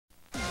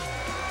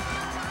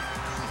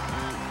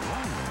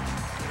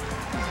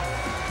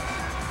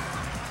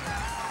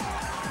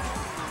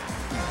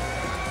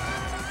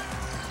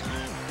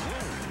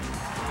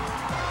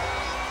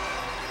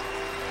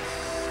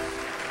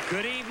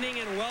Good evening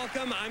and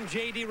welcome. I'm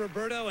J.D.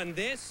 Roberto, and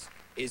this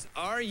is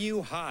Are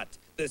You Hot?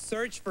 The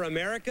search for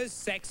America's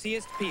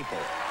sexiest people.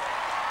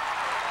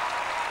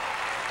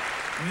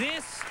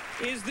 This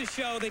is the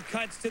show that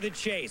cuts to the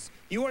chase.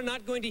 You are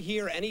not going to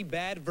hear any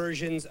bad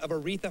versions of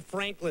Aretha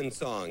Franklin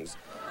songs.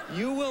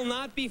 You will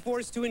not be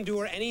forced to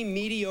endure any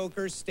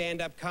mediocre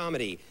stand-up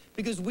comedy,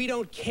 because we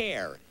don't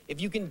care if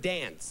you can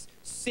dance,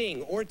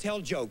 sing, or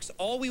tell jokes.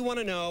 All we want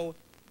to know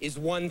is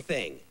one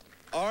thing.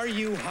 Are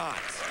you hot?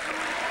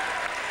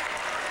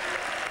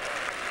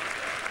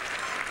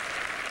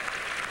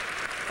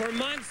 For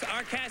months,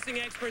 our casting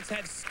experts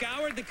have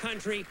scoured the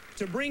country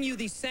to bring you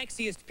the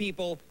sexiest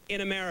people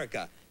in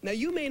America. Now,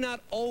 you may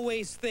not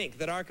always think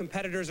that our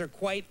competitors are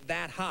quite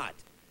that hot,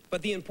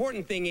 but the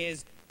important thing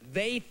is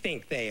they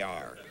think they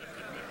are.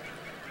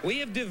 We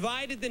have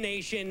divided the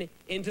nation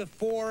into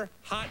 4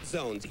 hot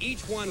zones,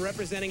 each one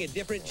representing a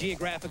different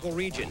geographical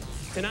region.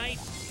 Tonight,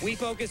 we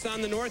focus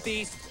on the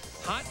Northeast,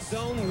 Hot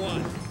Zone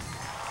 1.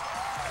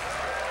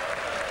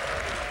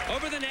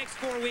 Over the next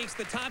 4 weeks,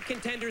 the top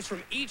contenders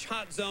from each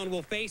hot zone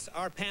will face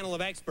our panel of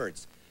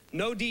experts.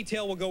 No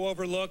detail will go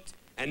overlooked,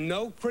 and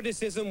no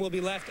criticism will be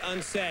left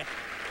unsaid.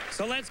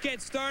 So let's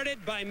get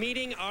started by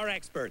meeting our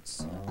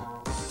experts.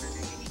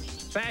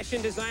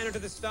 Fashion designer to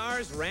the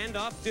stars,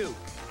 Randolph Duke.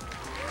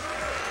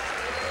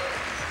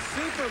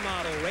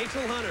 Supermodel,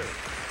 Rachel Hunter.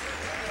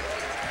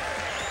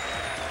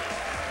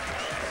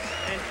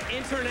 And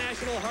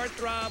international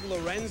heartthrob,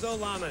 Lorenzo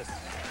Lamas.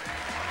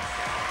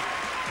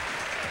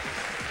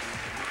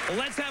 Well,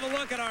 let's have a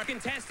look at our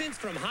contestants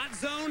from Hot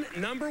Zone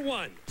number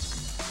 1.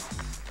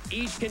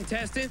 Each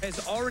contestant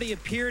has already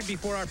appeared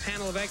before our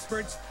panel of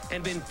experts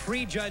and been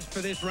prejudged for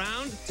this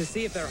round to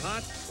see if they're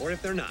hot or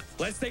if they're not.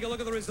 Let's take a look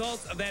at the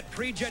results of that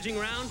prejudging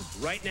round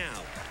right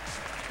now.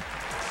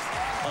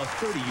 A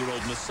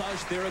 30-year-old massage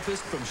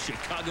therapist from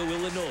Chicago,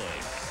 Illinois,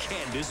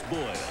 Candace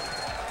Boyle.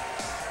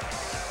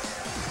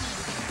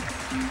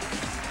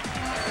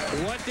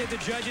 What did the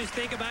judges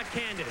think about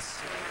Candace?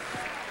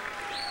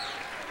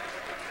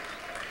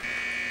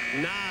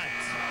 Not.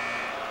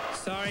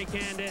 Sorry,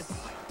 Candace.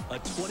 A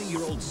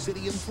 20-year-old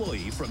city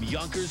employee from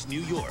Yonkers,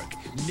 New York,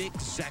 Nick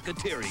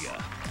Zaccateria.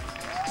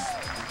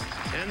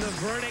 And the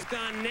verdict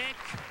on Nick?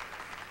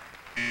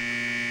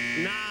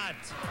 Not.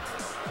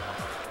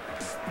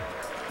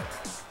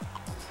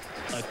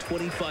 A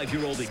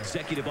 25-year-old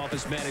executive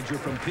office manager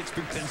from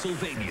Pittsburgh,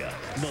 Pennsylvania,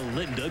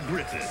 Melinda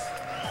Griffith.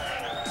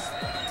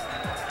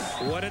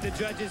 What did the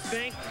judges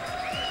think?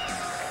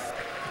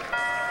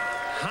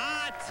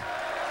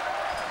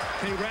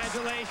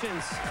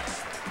 Congratulations.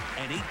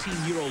 An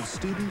 18-year-old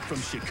student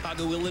from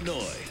Chicago,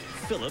 Illinois,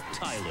 Philip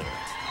Tyler.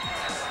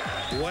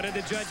 What did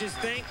the judges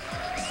think?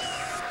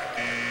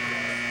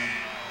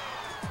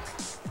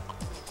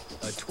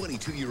 A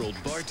 22-year-old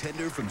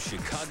bartender from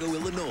Chicago,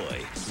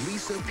 Illinois,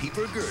 Lisa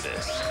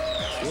Pieper-Gertis.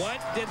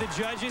 What did the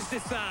judges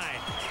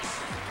decide?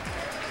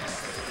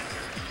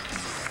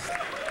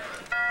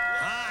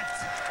 Hot.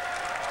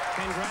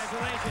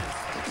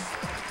 Congratulations.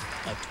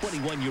 A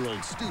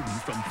 21-year-old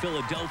student from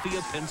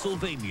Philadelphia,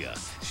 Pennsylvania,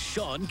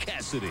 Sean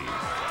Cassidy.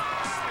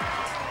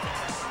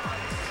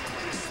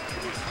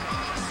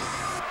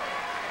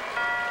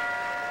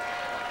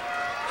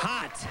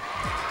 Hot.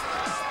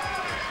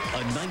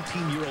 A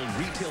 19-year-old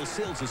retail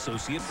sales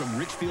associate from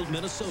Richfield,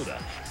 Minnesota,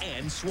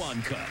 Ann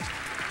Swancutt.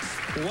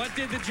 What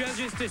did the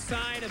judges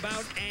decide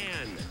about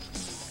Ann?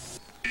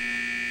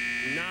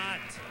 Not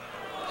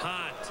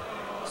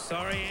hot.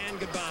 Sorry, Ann,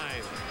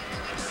 goodbye.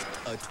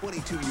 A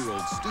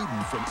 22-year-old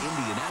student from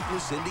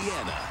Indianapolis,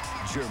 Indiana,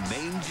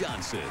 Jermaine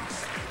Johnson.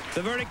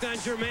 The verdict on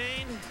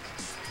Jermaine?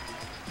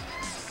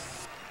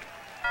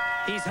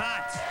 He's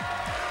hot.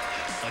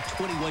 A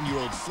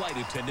 21-year-old flight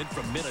attendant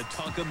from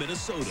Minnetonka,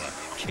 Minnesota,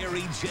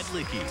 Carrie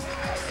Jedlicki.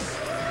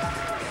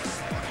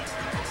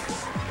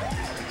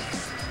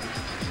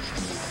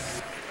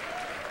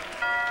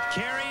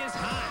 Carrie is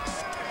hot.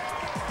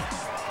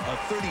 A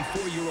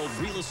 34-year-old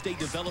real estate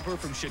developer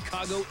from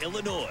Chicago,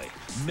 Illinois,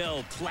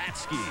 Mel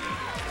Platsky.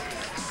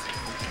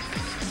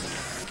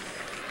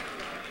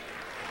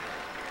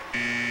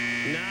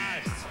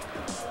 Not.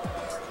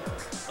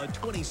 A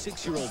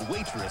 26-year-old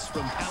waitress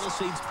from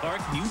Palisades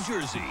Park, New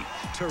Jersey,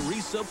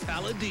 Teresa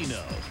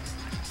Palladino.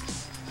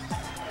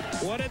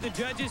 What did the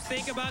judges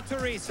think about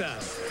Teresa?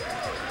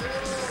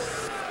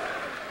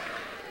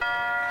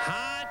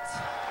 Hot.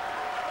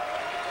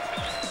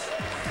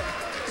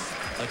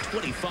 A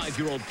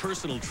 25-year-old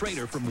personal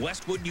trainer from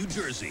Westwood, New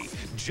Jersey,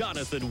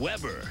 Jonathan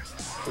Weber.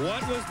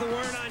 What was the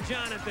word on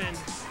Jonathan?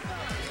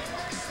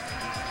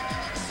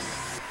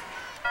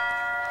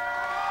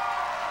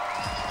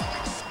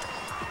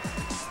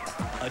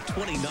 A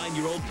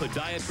 29-year-old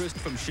podiatrist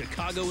from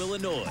Chicago,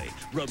 Illinois,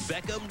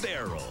 Rebecca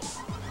Barrow.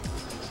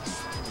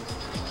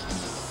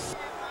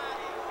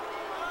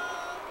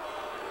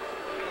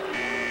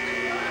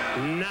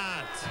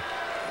 Not.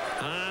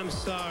 I'm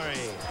sorry.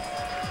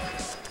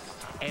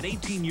 An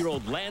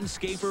 18-year-old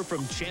landscaper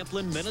from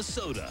Champlin,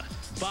 Minnesota,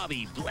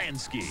 Bobby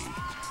Blansky.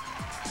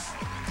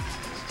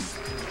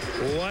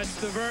 What's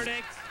the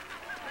verdict?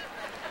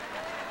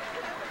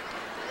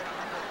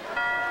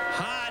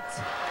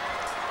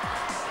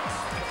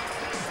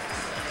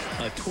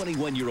 A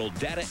 21-year-old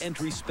data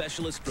entry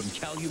specialist from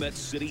Calumet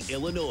City,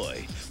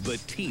 Illinois,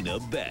 Bettina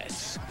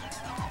Betts.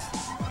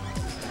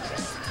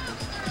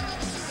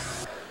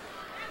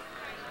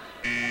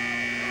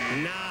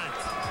 Not.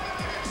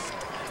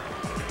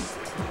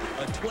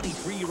 A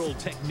 23-year-old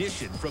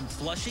technician from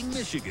Flushing,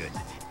 Michigan,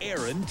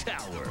 Aaron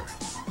Tower.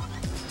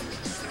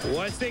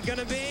 What's it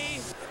gonna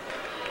be?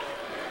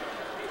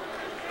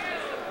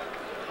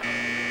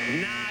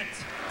 Not.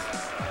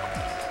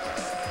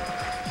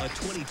 A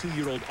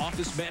 22-year-old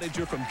office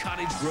manager from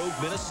Cottage Grove,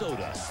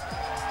 Minnesota,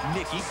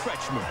 Nikki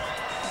Kretschmer.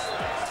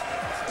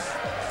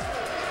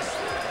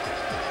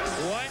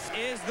 What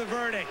is the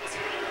verdict?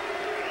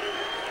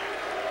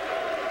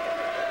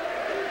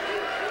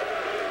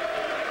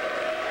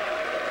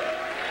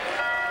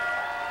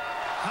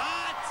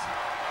 Hot!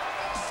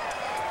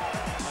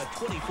 A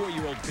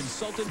 24-year-old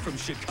consultant from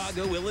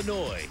Chicago,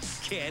 Illinois,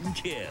 Ken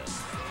Kim.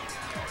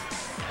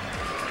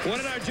 What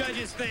did our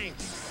judges think?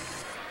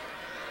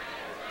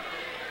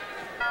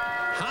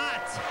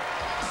 Hot!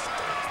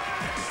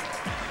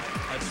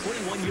 A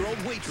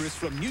 21-year-old waitress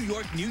from New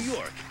York, New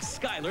York,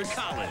 Skylar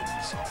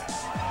Collins.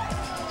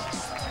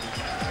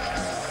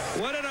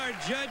 What did our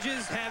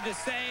judges have to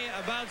say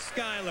about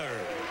Skylar?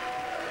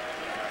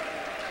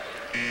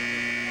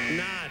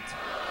 Not.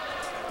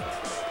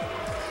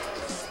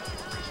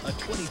 A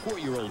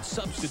 24-year-old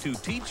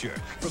substitute teacher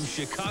from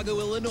Chicago,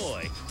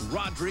 Illinois,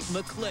 Roderick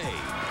McClay.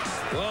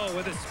 Whoa,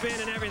 with a spin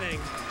and everything.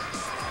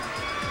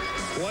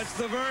 What's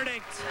the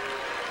verdict?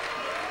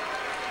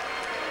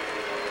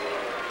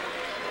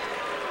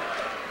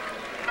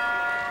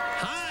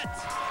 Hot!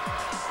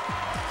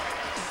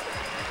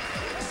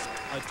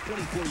 A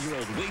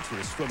 24-year-old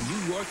waitress from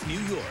New York,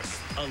 New York,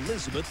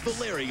 Elizabeth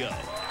Valerio.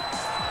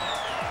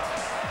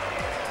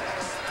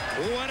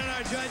 What did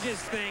our judges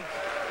think?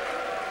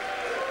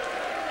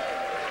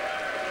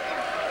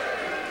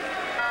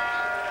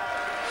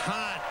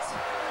 Hot.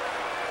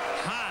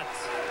 Hot.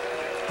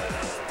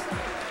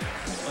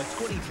 A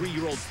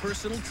 23-year-old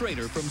personal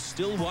trainer from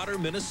Stillwater,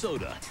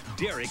 Minnesota,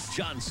 Derek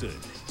Johnson.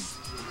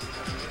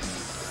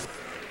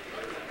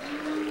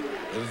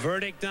 The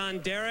verdict on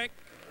Derek?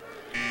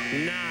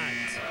 Not.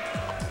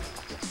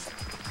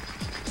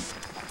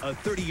 A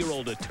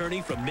 30-year-old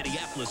attorney from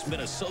Minneapolis,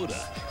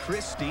 Minnesota,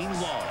 Christine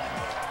Long.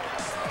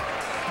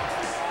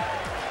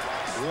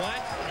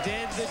 What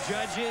did the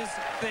judges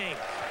think?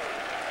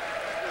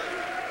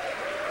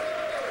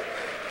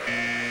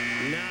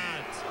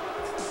 Not.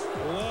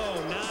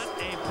 Whoa, not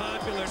a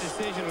popular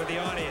decision with the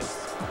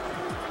audience.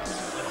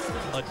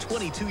 A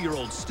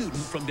 22-year-old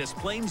student from Des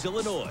Plaines,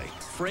 Illinois,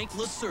 Frank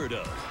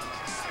Lacerdo.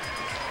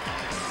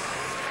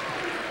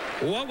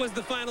 What was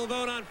the final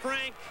vote on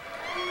Frank?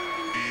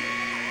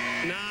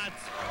 Not.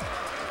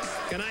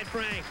 Good night,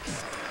 Frank.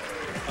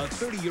 A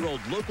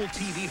 30-year-old local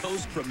TV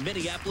host from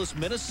Minneapolis,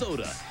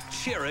 Minnesota,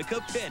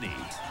 Sherika Penny.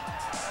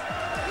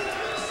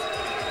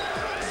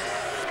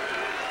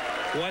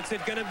 What's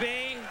it gonna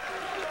be?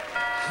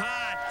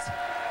 Hot.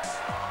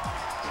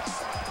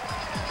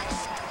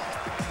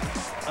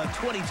 A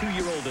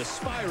 22-year-old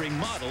aspiring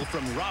model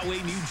from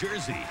Rahway, New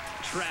Jersey,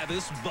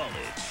 Travis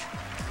Bullich.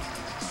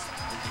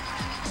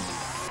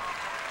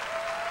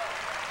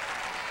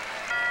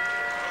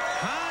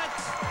 Hot.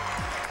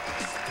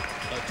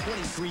 A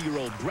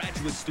 23-year-old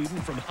graduate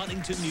student from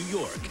Huntington, New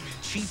York,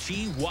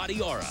 Chi-Chi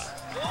Wadiara.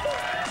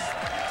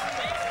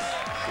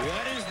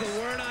 What is the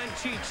word on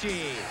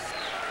Chi-Chi?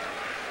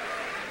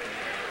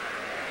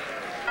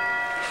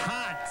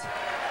 Hot.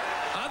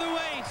 Other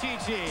way,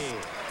 Chi-Chi.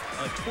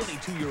 A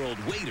 22-year-old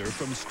waiter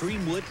from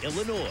Streamwood,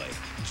 Illinois,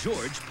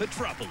 George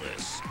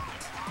Petropoulos.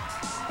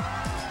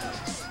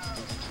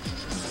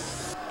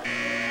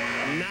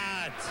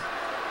 Not.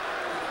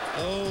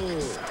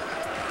 Oh.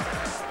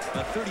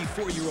 A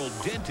 34-year-old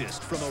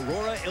dentist from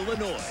Aurora,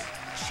 Illinois,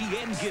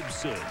 Cheyenne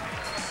Gibson.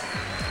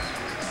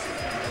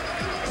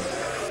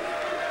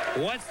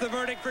 What's the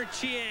verdict for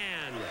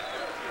Cheyenne?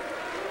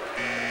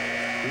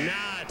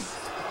 Not.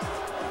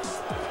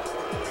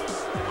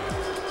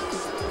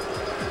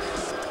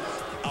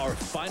 Our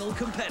final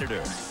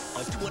competitor,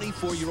 a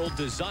 24-year-old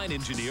design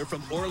engineer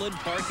from Orland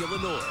Park,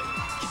 Illinois,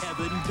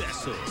 Kevin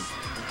Bessel.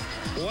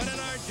 What did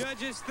our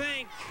judges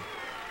think?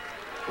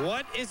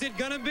 What is it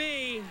gonna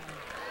be?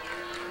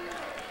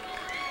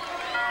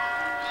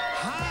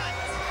 Hot!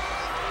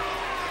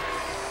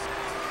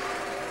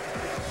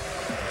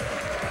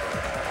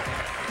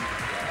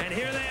 And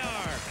here they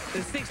are,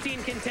 the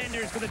 16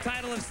 contenders for the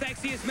title of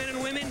Sexiest Men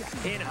and Women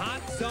in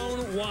Hot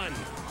Zone 1.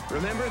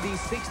 Remember, these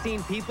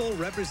 16 people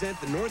represent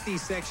the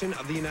Northeast section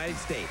of the United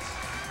States.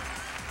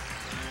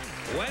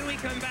 When we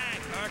come back,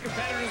 our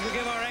competitors will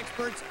give our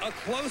experts a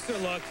closer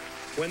look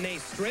when they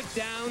strip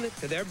down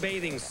to their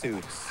bathing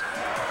suits.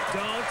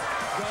 Don't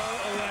go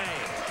away.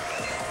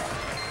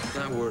 It's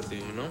not worth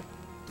it, you know?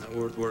 Not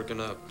worth working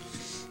up,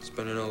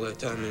 spending all that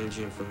time and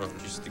energy for nothing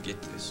just to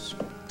get this.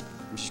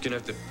 I'm just gonna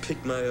have to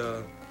pick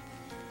my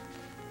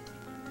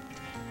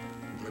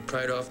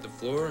pride off the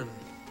floor and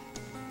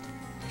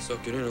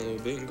suck it in a little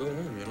bit and go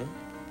home, you know?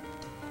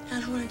 I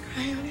don't want to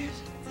cry on it.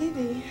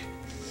 Baby.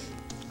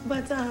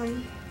 But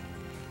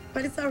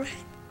it's all right.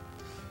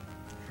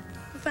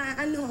 I'm fine.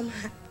 I know I'm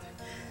hot.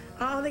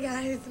 All the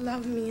guys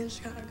love me in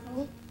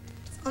Chicago.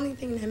 It's the only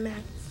thing that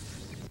matters.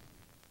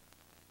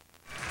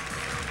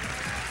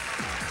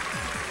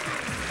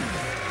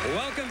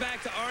 Welcome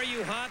back to Are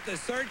You Hot? The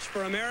search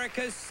for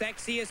America's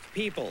sexiest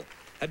people.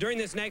 During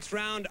this next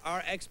round,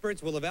 our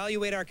experts will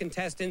evaluate our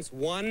contestants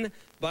one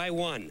by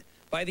one.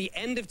 By the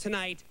end of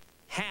tonight,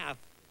 half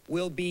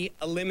will be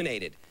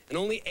eliminated, and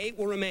only 8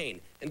 will remain.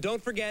 And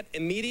don't forget,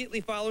 immediately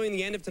following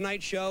the end of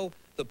tonight's show,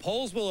 the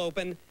polls will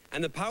open,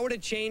 and the power to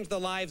change the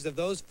lives of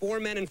those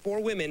 4 men and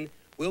 4 women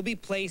will be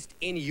placed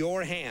in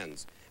your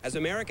hands as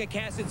America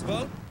casts its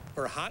vote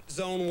for Hot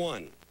Zone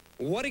 1.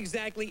 What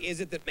exactly is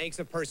it that makes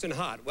a person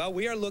hot? Well,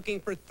 we are looking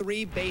for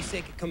 3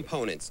 basic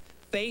components: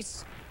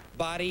 face,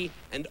 body,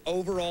 and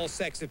overall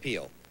sex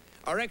appeal.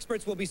 Our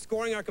experts will be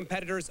scoring our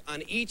competitors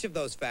on each of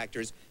those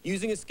factors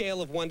using a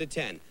scale of 1 to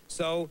 10.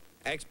 So,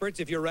 experts,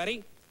 if you're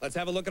ready, let's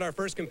have a look at our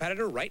first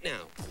competitor right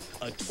now.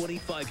 A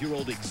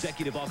 25-year-old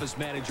executive office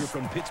manager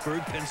from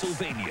Pittsburgh,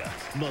 Pennsylvania,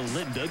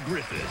 Melinda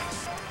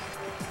Griffith.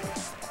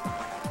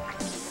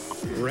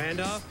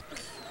 Randolph?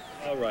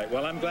 All right.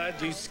 Well, I'm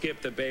glad you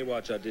skipped the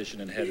Baywatch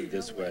audition and headed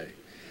this way.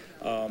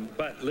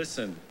 But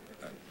listen,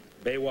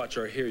 Baywatch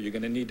are here. You're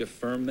going to need to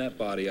firm that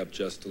body up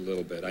just a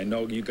little bit. I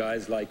know you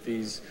guys like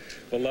these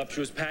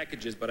voluptuous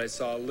packages, but I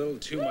saw a little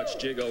too much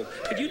jiggle.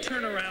 Could you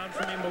turn around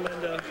for me,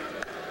 Melinda?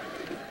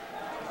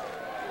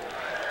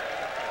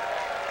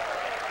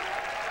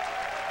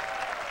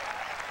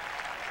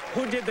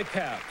 Who did the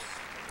caps?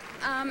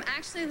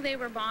 Actually, they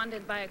were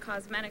bonded by a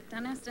cosmetic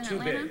dentist in Too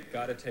Atlanta. big.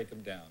 Got to take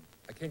them down.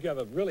 I think you have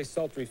a really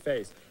sultry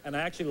face, and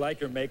I actually like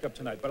your makeup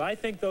tonight, but I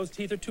think those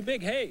teeth are too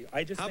big. Hey,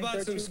 I just think they're too big. How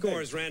about some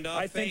scores, Randolph?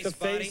 I think the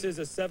body? face is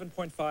a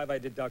 7.5. I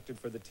deducted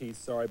for the teeth,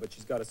 sorry, but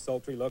she's got a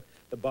sultry look.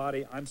 The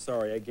body, I'm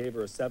sorry, I gave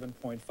her a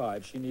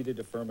 7.5. She needed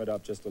to firm it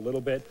up just a little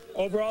bit.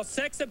 Overall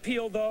sex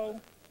appeal, though,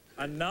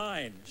 a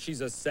 9.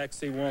 She's a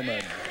sexy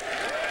woman.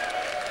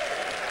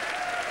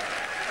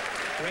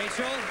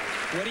 Rachel,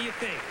 what do you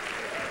think?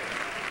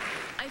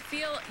 I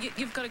feel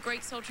you've got a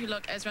great sultry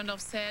look, as Randolph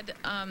said.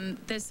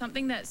 There's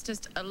something that's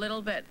just a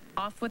little bit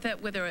off with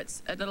it, whether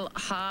it's a little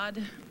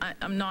hard.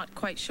 I'm not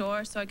quite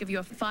sure, so I give you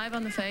a 5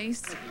 on the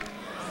face.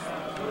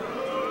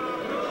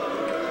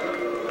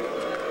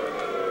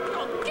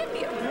 Oh, give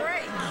me a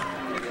break.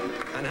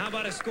 And how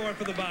about a score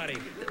for the body?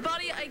 The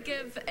body, I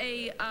give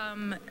a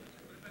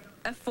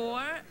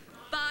 4,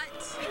 but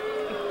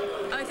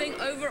I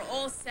think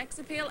overall sex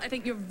appeal, I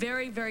think you're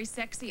very, very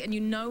sexy and you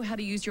know how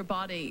to use your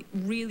body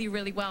really,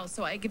 really well.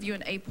 So I give you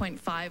an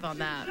 8.5 on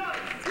that.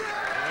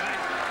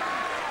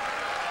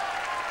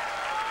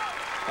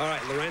 All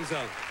right,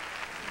 Lorenzo.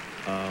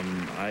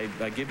 I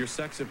give your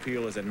sex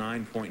appeal as a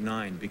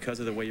 9.9 because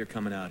of the way you're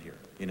coming out here,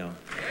 you know.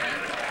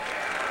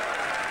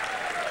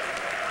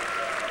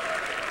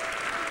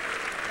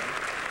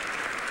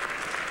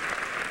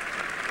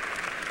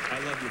 I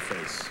love your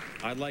face.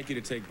 I'd like you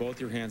to take both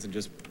your hands and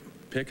just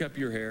pick up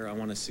your hair. I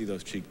want to see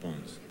those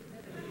cheekbones.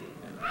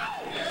 Yeah.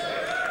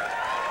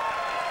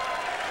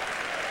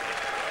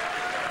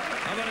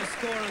 How about a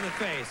score on the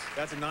face?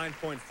 That's a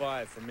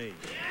 9.5 for me.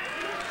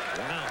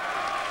 Wow.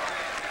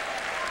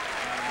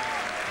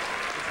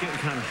 It's getting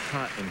kind of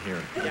hot in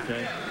here.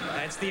 Okay.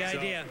 That's the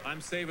idea. So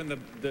I'm saving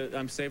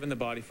the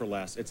body for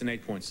last. It's an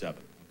 8.7.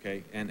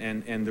 Okay.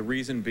 And the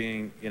reason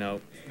being, you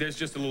know, there's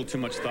just a little too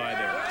much thigh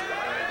there.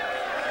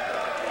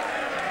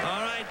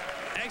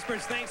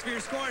 Experts, thanks for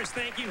your scores.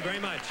 Thank you very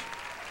much.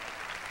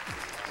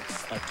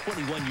 A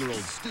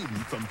 21-year-old student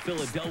from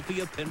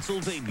Philadelphia,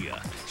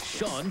 Pennsylvania,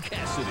 Sean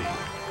Cassidy.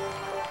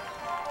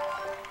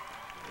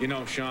 You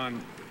know,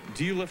 Sean,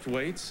 do you lift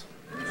weights?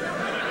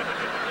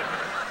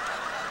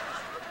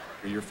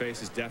 Your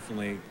face is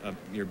definitely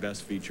your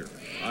best feature.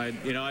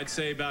 I'd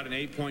say about an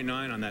 8.9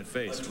 on that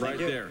face, right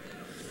there.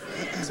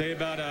 Say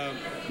about an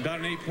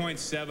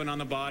 8.7 on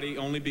the body,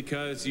 only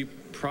because you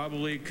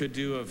probably could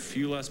do a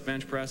few less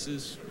bench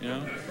presses, you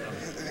know.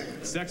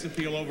 Sex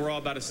appeal overall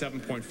about a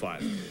 7.5.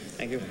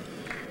 Thank you.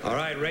 All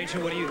right,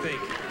 Rachel, what do you think?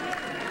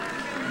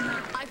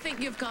 I think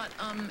you've got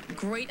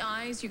great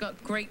eyes, you've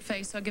got great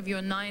face, so I'll give you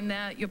a 9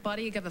 there. Your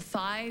body, you give a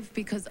 5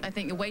 because I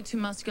think you're way too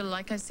muscular.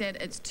 Like I said,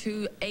 it's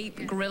too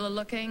ape gorilla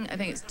looking. I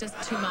think it's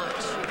just too much.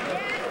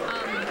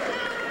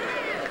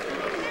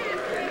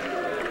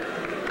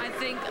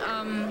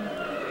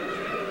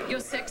 Your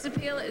sex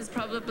appeal is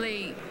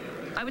probably,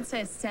 I would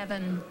say, a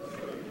 7.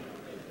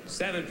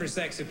 7 for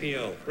sex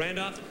appeal.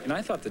 Randolph? And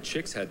I thought the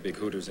chicks had big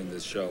hooters in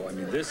this show. I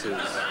mean, this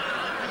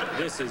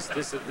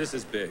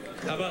is big.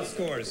 How about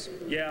scores?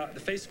 Yeah,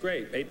 the face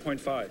great,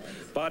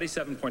 8.5. Body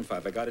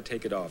 7.5. I got to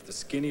take it off. The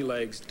skinny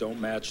legs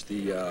don't match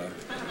the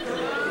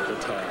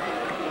top.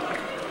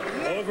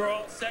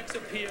 Overall sex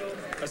appeal,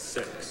 a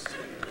 6.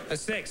 A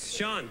 6.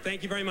 Sean,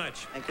 thank you very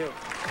much. Thank you.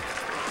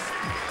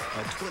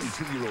 A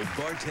 22-year-old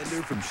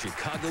bartender from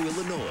Chicago,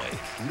 Illinois,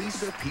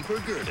 Lisa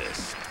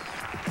Pieper-Gertis.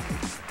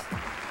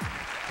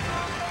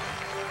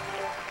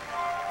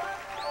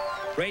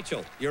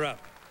 Rachel, you're up.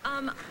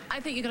 I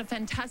think you've got a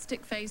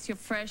fantastic face. You're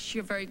fresh,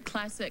 you're very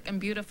classic and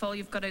beautiful.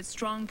 You've got a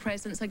strong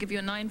presence. I give you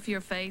a 9 for your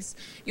face.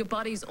 Your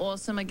body's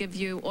awesome. I give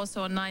you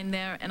also a 9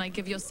 there, and I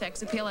give your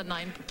sex appeal a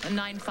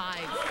 9.5.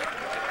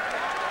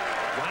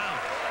 Wow.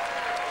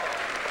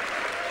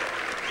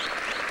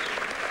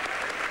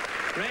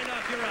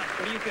 Randolph, you're up.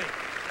 What do you think?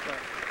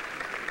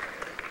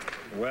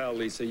 Well,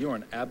 Lisa, you're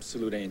an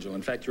absolute angel.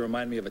 In fact, you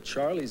remind me of a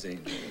Charlie's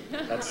Angel.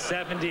 That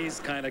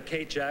 70s kind of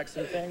Kate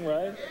Jackson thing,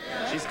 right?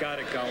 She's got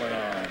it going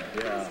on,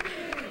 yeah.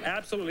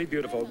 Absolutely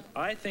beautiful.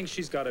 I think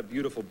she's got a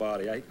beautiful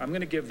body. I'm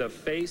going to give the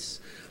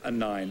face a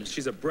 9.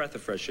 She's a breath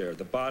of fresh air.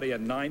 The body a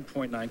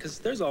 9.9, because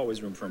there's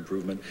always room for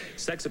improvement.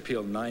 Sex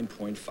appeal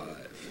 9.5.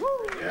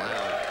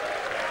 Wow.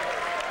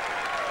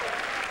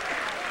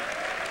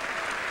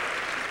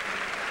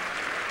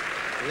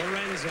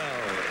 Lorenzo.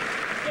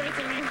 Give it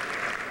to me.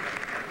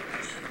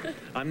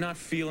 I'm not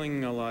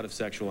feeling a lot of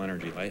sexual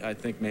energy. I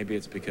think maybe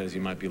it's because you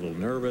might be a little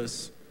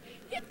nervous.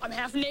 Yeah, I'm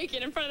half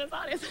naked in front of this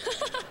audience.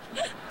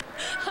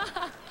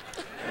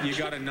 You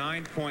got a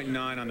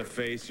 9.9 on the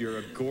face. You're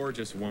a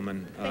gorgeous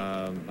woman.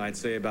 I'd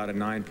say about a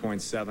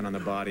 9.7 on the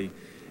body,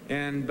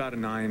 and about a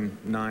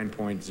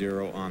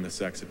 9.0 on the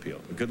sex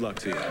appeal. Good luck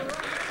to you.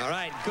 All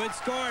right, good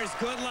scores.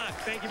 Good luck.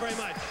 Thank you very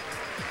much.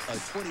 A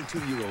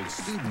 22-year-old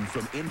student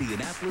from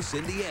Indianapolis,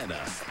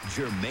 Indiana,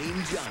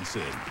 Jermaine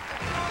Johnson.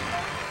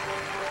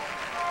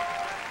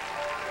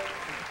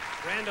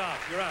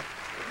 Randolph, you're up.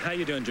 How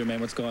you doing, Jermaine?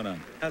 What's going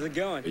on? How's it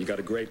going? You got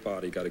a great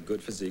body, you got a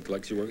good physique.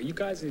 You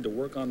guys need to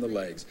work on the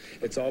legs.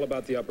 It's all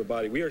about the upper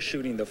body. We are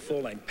shooting the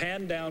full length.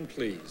 Pan down,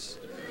 please.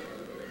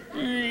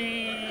 There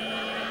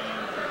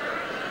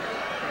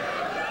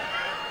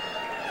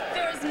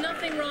is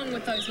nothing wrong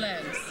with those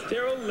legs.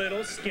 They're a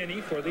little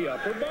skinny for the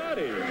upper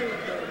body.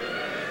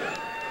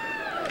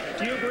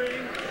 Do you agree?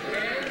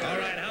 All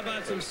right, how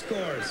about some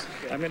scores?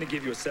 I'm going to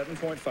give you a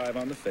 7.5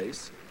 on the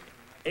face,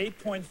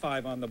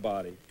 8.5 on the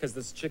body, because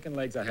this chicken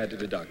legs I had to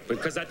deduct,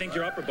 because I think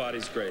your upper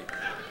body's great.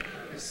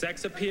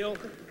 Sex appeal,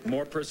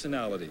 more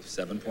personality,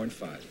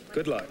 7.5.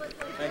 Good luck.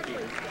 Thank you.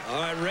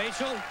 All right,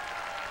 Rachel.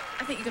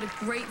 I think you've got a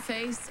great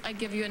face. I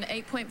give you an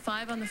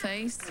 8.5 on the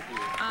face.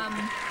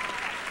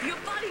 Your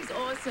body's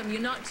awesome.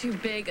 You're not too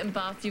big and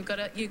buff. You've got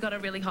a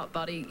really hot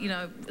body. You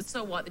know,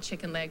 so what, the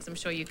chicken legs? I'm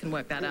sure you can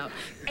work that out.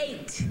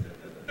 8.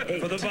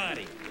 For the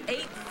body.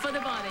 8 for the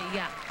body,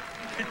 yeah.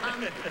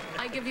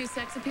 I give you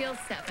sex appeal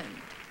 7.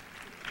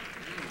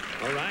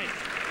 All right.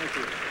 Thank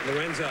you.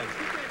 Lorenzo.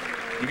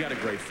 You got a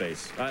great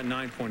face.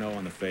 9.0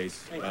 on the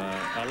face.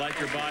 I like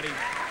your body.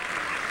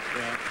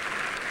 Yeah.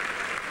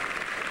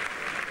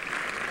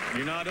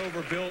 You're not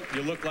overbuilt.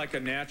 You look like a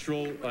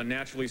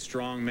naturally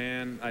strong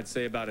man. I'd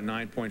say about a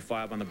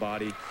 9.5 on the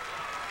body.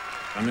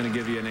 I'm going to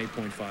give you an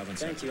 8.5 on sex.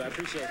 Thank you. I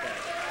appreciate that.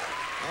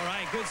 All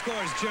right, good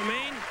scores.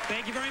 Jermaine,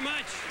 thank you very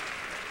much.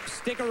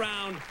 Stick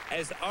around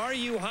as Are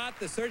You Hot?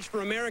 The search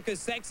for America's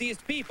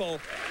sexiest people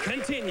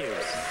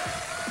continues.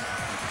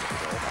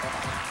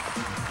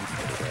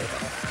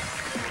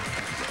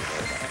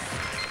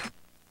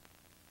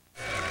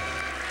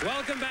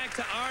 Welcome back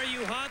to Are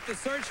You Hot? The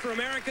search for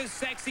America's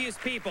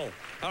sexiest people.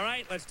 All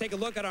right, let's take a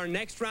look at our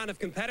next round of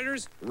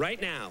competitors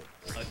right now.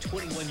 A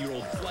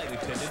 21-year-old flight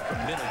attendant from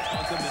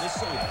Minnetonka,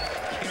 Minnesota,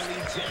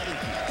 Carrie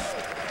Janicki.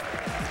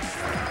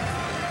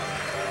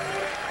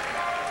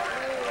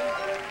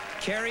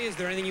 Carrie, is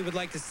there anything you would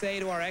like to say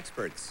to our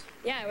experts?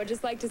 Yeah, I would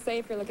just like to say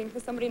if you're looking for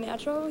somebody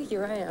natural,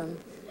 here I am.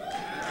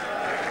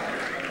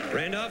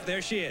 Randolph,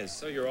 there she is.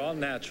 So you're all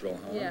natural,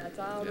 huh? Yeah, it's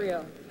all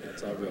real.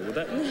 It's all real. Well,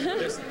 that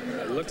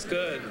looks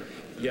good.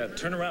 Yeah,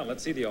 turn around.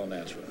 Let's see the all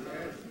natural.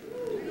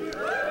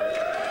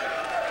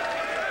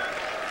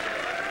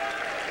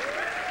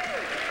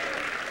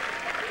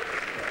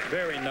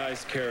 Very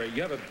nice, Carrie.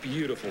 You have a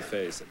beautiful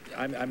face.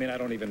 I mean, I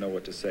don't even know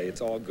what to say. It's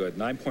all good.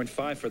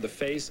 9.5 for the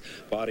face,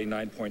 body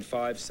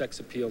 9.5, sex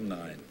appeal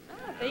 9.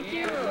 Ah, thank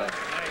you.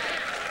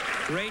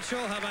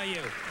 Rachel, how about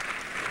you?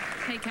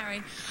 Hey,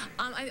 Carrie.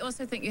 I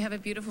also think you have a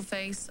beautiful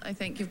face. I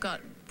think you've got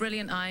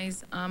brilliant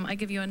eyes. I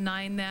give you a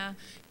 9 there.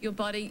 Your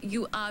body,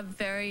 you are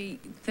very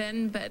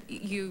thin, but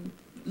you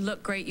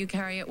look great. You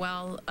carry it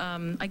well.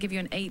 I give you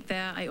an 8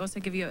 there. I also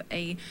give you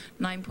a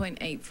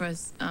 9.8 for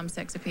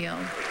sex appeal.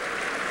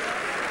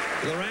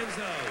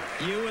 Lorenzo,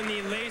 you and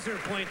the laser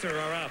pointer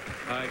are up.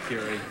 Hi,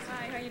 Carrie.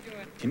 Hi, how you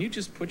doing? Can you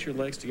just put your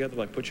legs together,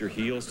 like put your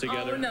heels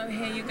together? Oh, no,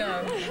 here you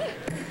go.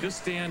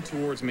 Just stand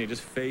towards me.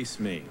 Just face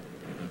me.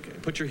 Okay.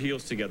 Put your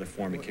heels together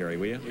for me, Carrie,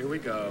 will you? Here we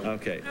go.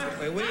 Okay.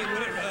 Wait,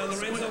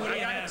 Lorenzo, what do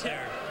you have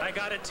there? I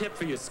got a tip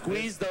for you.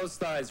 Squeeze those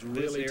thighs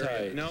really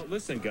tight. No,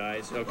 listen,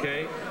 guys,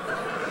 okay?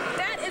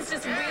 That is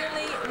just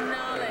really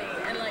gnarly.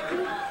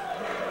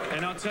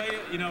 And I'll tell you,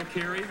 you know,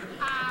 Carrie,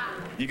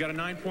 you got a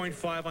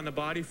 9.5 on the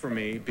body for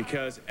me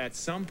because at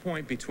some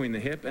point between the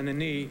hip and the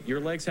knee, your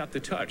legs have to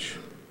touch.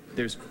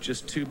 There's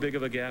just too big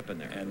of a gap in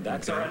there. And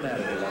that's our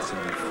anatomy lesson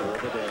for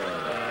the day.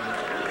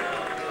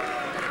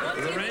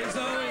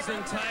 Lorenzo is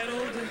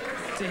entitled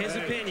to his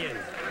opinion.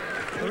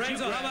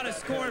 Lorenzo, how about a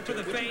score for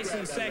the face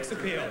and sex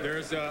appeal?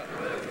 There's a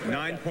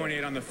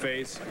 9.8 on the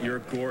face. You're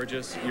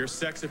gorgeous. Your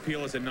sex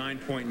appeal is a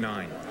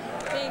 9.9.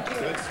 Thank you.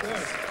 Good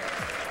scores.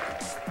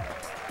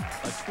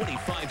 A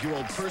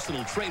 25-year-old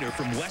personal trainer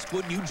from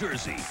Westwood, New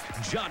Jersey,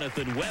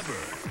 Jonathan Weber.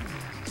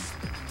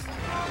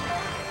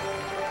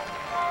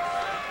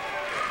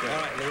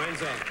 All right,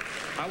 Lorenzo.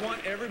 I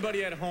want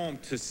everybody at home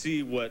to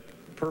see what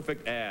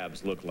perfect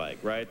abs look like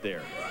right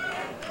there.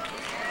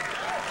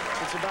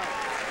 It's about.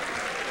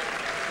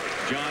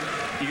 John,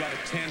 you got a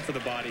 10 for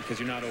the body because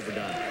you're not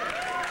overdone.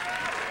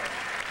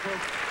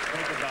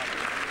 Perfect body.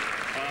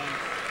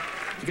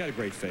 You got a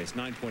great face,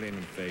 9.8 on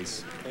the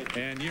face.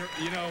 And you're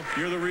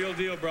the real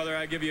deal, brother.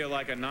 I give you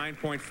like a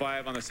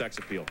 9.5 on the sex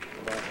appeal.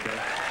 Okay.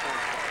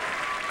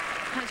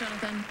 Hi,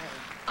 Jonathan.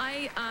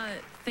 I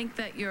think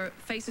that your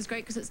face is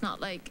great because it's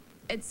not like,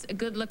 it's a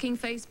good-looking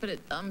face, but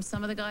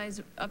some of the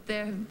guys up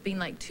there have been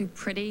like too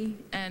pretty,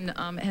 and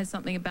it has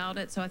something about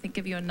it. So I think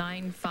give you a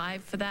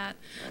 9.5 for that.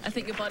 I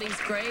think your body's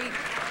great.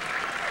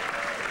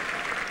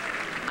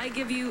 I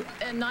give you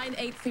a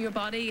 9.8 for your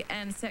body,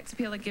 and sex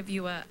appeal I give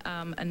you a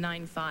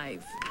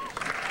 9.5.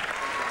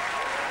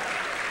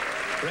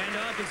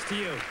 Randolph, it's to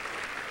you.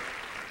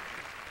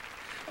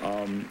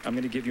 I'm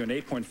going to give you an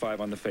 8.5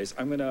 on the face.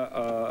 I'm going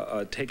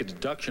to take a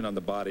deduction on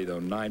the body, though,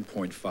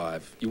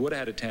 9.5. You would have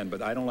had a 10,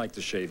 but I don't like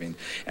the shaving.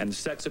 And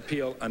sex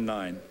appeal, a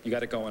 9. You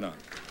got it going on.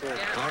 Cool.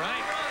 All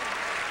right.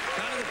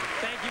 Jonathan,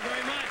 thank you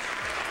very much.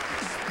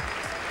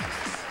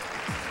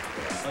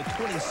 A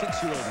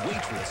 26-year-old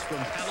waitress from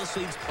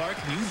Palisades Park,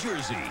 New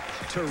Jersey,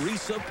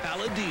 Teresa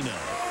Palladino.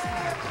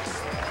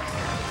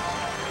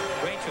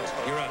 Rachel,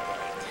 you're up.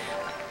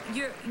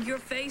 Your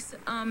face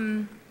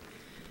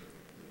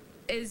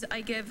is, I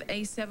give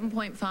a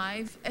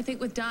 7.5. I think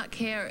with dark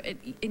hair,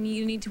 and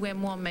you need to wear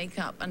more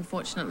makeup,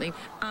 unfortunately.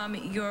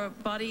 Your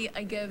body,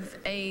 I give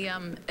a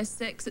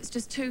 6. It's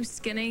just too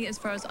skinny as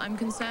far as I'm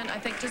concerned. I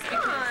think just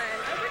because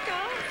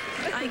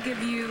I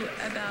give you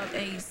about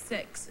a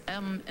 6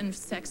 in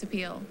sex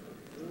appeal.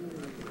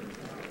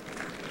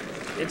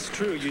 It's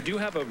true. You do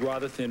have a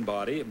rather thin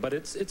body, but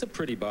it's a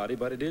pretty body,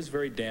 but it is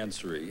very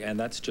dancery, and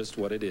that's just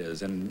what it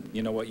is. And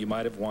you know what? You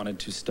might have wanted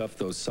to stuff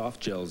those soft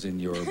gels in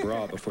your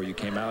bra before you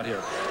came out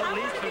here. At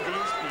least for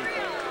these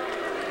people.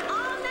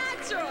 All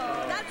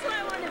natural. That's what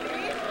I want to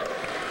be.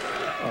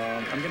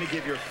 I'm going to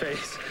give your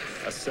face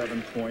a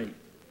 7.9.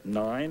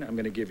 I'm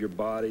going to give your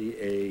body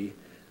a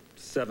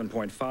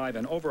 7.5,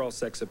 and overall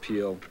sex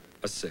appeal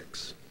a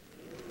 6.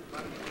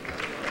 All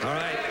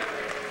right.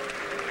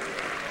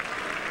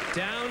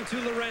 Down to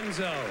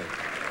Lorenzo.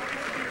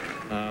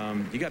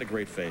 You got a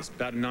great face.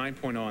 About a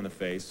 9.0 on the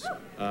face,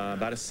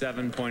 about a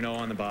 7.0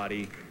 on the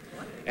body.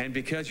 And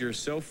because you're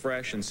so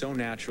fresh and so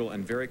natural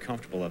and very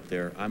comfortable up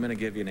there, I'm going to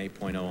give you an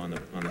 8.0 on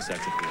the sex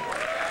appeal.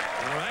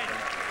 All right.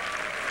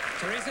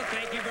 Teresa,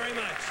 thank you very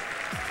much.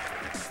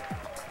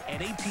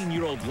 An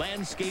 18-year-old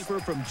landscaper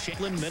from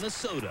Champlin,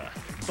 Minnesota,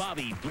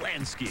 Bobby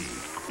Blansky.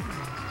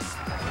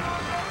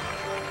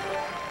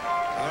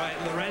 All right,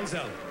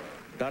 Lorenzo.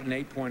 About an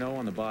 8.0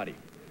 on the body.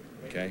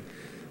 Okay,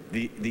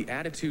 the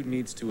attitude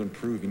needs to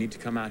improve. You need to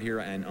come out here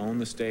and own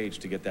the stage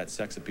to get that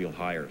sex appeal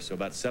higher. So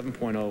about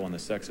 7.0 on the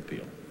sex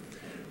appeal.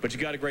 But you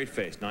got a great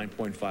face,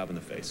 9.5 on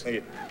the face.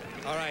 Hey.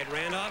 All right,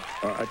 Randolph.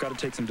 I've got to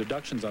take some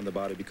deductions on the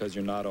body because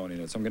you're not owning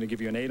it. So I'm going to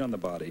give you an 8 on the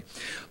body.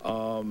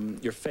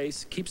 Your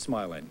face, keep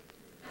smiling.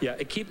 Yeah,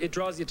 it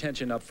draws the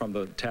attention up from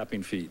the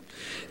tapping feet.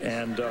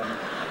 And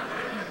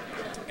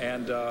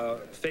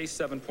face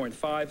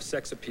 7.5,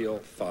 sex appeal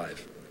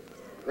 5.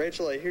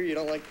 Rachel, I hear you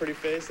don't like pretty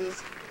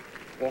faces.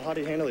 Well, how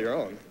do you handle your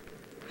own?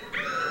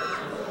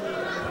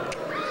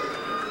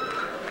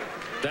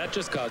 That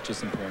just cost you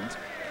some points.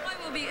 I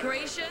will be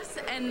gracious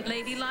and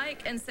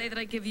ladylike and say that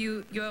I give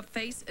you, your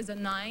face is a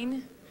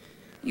 9,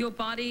 your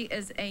body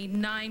is a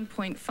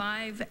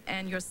 9.5,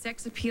 and your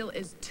sex appeal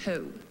is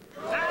 2.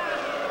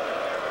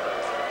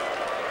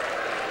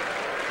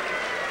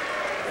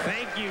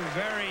 Thank you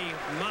very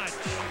much.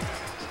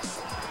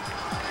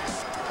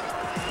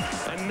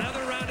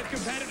 Another round of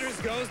competitors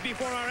goes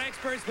before our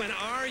experts when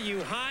Are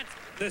You Hot?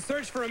 The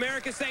search for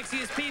America's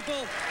Sexiest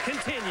People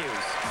continues.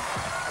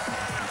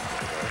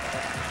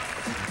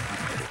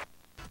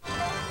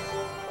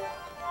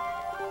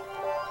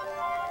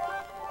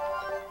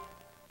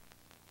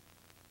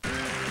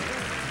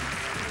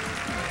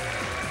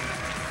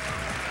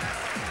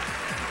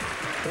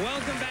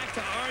 Welcome back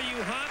to Are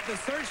You Hot? The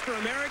search for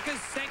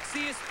America's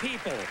Sexiest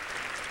People.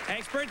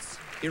 Experts,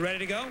 you ready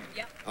to go?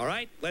 Yep. All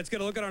right, let's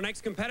get a look at our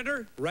next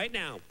competitor right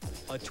now.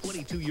 A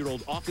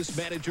 22-year-old office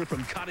manager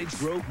from Cottage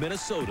Grove,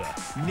 Minnesota,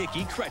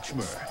 Nikki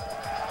Kretschmer.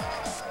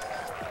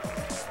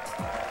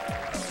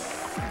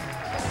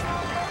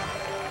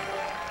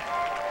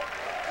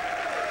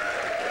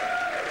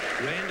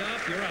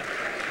 Randolph, you're up.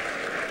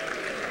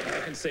 All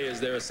I can say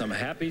is there is some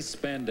happy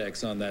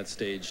spandex on that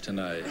stage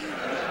tonight.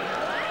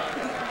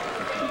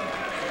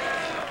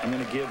 I'm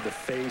going to give the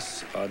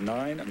face a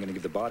 9. I'm going to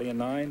give the body a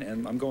 9,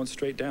 and I'm going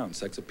straight down.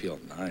 Sex appeal,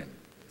 9.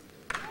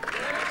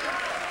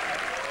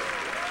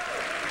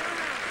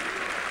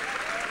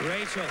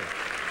 Rachel,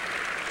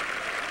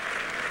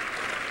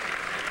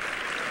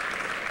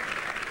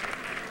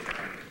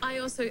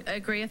 also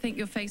agree. I think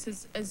your face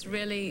is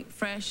really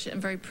fresh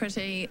and very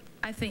pretty.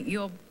 I think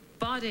your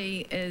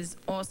body is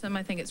awesome.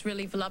 I think it's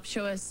really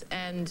voluptuous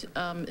and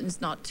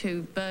it's not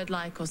too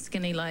bird-like or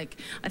skinny-like.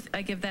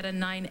 I give that a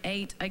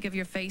 9.8. I give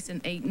your face an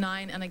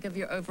 8.9, and I give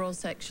your overall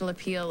sexual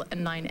appeal a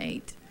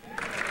 9.8.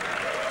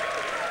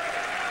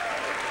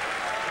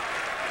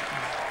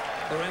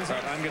 Lorenzo?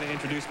 Right, I'm going to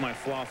introduce my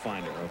flaw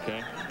finder,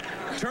 okay?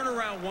 Turn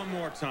around one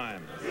more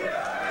time.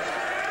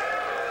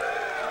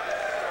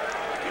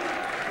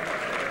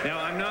 Now,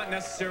 I'm not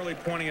necessarily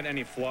pointing at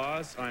any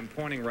flaws. I'm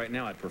pointing right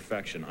now at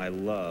perfection. I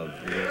love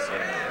this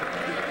hair.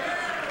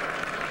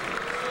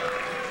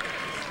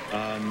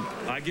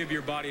 I give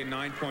your body a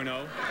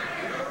 9.0.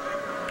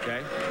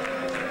 Okay?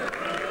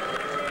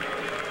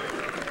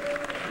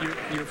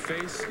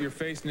 Your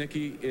face,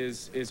 Nikki,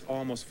 is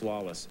almost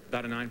flawless.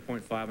 About a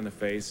 9.5 on the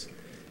face.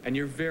 And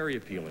you're very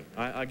appealing.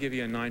 I give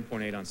you a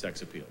 9.8 on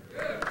sex appeal.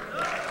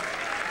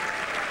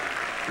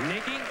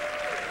 Nikki,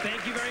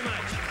 thank you very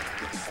much.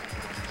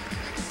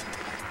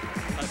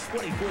 A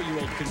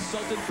 24-year-old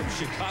consultant from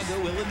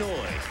Chicago,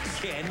 Illinois,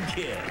 Ken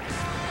Kidd.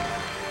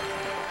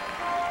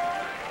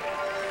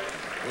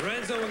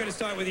 Lorenzo, we're going to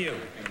start with you.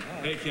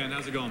 Hey, Ken,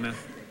 how's it going, man?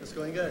 It's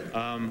going good.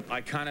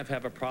 I kind of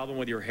have a problem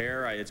with your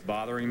hair. It's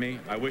bothering me.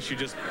 I wish you'd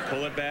just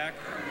pull it back,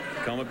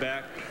 comb it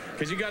back,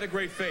 because you got a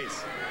great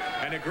face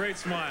and a great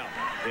smile.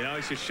 You know,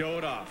 you should show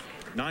it off.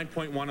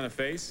 9.1 on the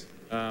face.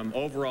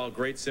 Overall,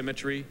 great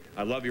symmetry.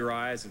 I love your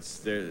eyes.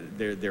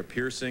 They're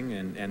piercing,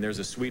 and there's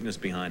a sweetness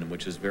behind them,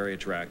 which is very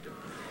attractive.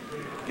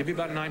 Give you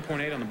about a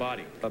 9.8 on the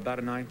body, about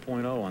a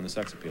 9.0 on the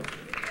sex appeal. Good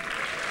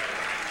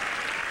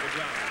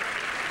job.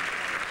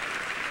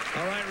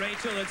 All right,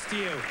 Rachel, it's to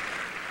you.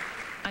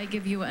 I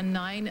give you a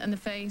 9 on the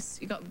face.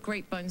 You got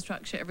great bone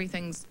structure.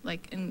 Everything's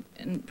like in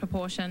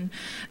proportion.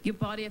 Your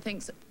body, I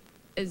think,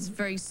 is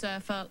very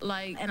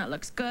surfer-like, and it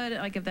looks good.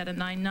 I give that a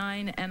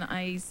 9.9, and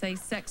I say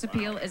sex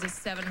appeal is a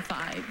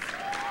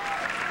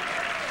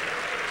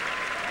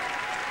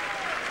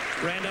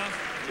 7.5. Randolph?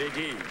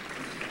 JD.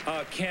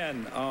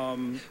 Ken,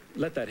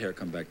 let that hair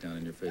come back down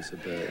in your face a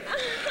bit.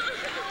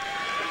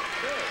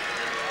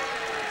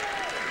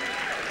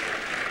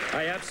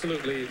 I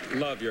absolutely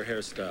love your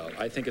hairstyle.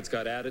 I think it's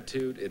got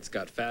attitude, it's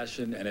got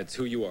fashion, and it's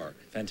who you are.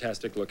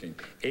 Fantastic looking.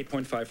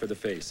 8.5 for the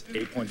face,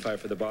 8.5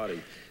 for the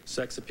body.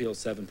 Sex appeal,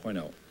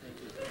 7.0. All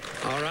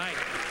right.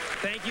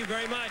 Thank you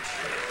very much.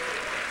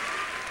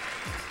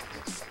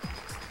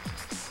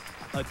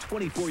 A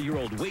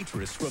 24-year-old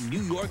waitress from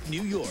New York,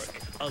 New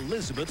York,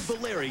 Elizabeth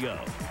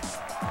Valerio.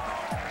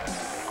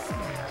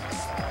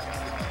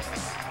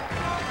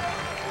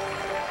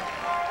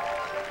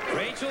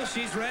 Rachel,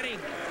 she's ready.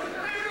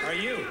 Are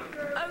you?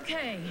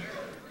 Okay.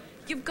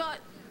 You've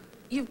got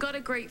a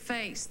great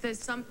face. There's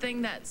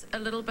something that's a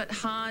little bit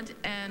hard,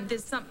 and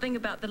there's something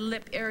about the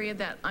lip area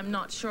that I'm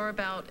not sure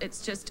about. It's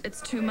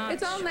too much.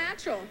 It's all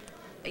natural.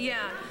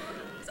 Yeah.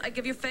 I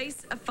give your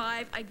face a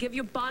 5. I give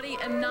your body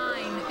a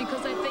 9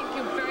 because I think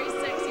you're a very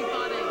sexy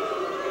body.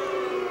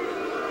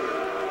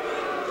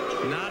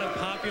 Not a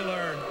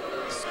popular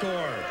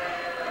score.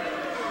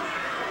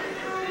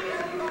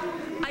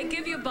 I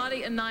give your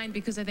body a 9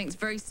 because I think it's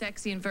very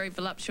sexy and very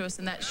voluptuous,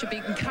 and that should be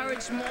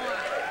encouraged more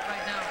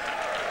right now.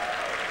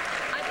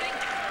 I think,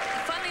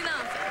 fun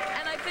enough,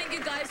 and I think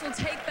you guys will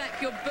take back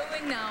your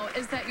booing now,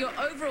 is that your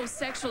overall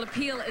sexual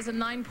appeal is a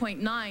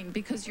 9.9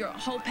 because your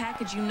whole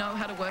package, you know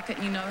how to work it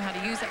and you know how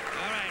to use it.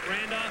 All right,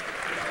 Randolph.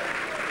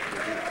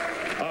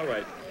 All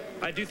right.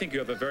 I do think you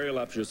have a very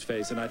voluptuous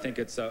face, and I think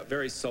it's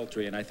very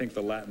sultry, and I think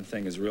the Latin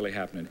thing is really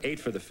happening. 8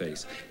 for the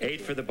face,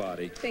 8 for the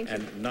body,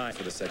 and 9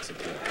 for the sex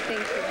appeal. Thank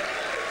you.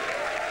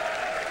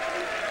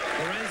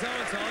 Lorenzo,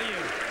 it's all you.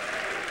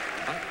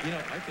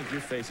 I think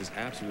your face is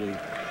absolutely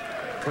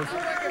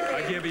perfect.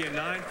 I give you a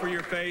 9 for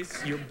your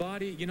face. Your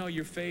body,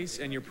 your face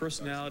and your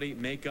personality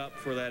make up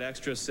for that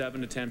extra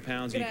 7 to 10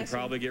 pounds you could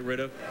probably get rid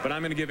of. But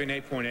I'm going to give you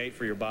an 8.8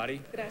 for your body.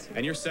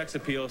 And your sex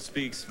appeal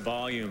speaks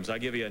volumes. I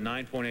give you a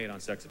 9.8 on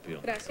sex appeal.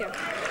 Gracias.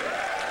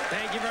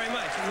 Thank you very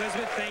much.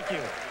 Elizabeth, thank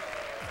you.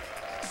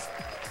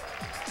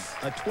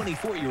 A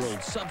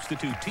 24-year-old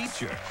substitute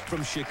teacher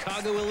from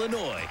Chicago,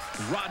 Illinois,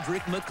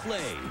 Roderick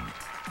McLean.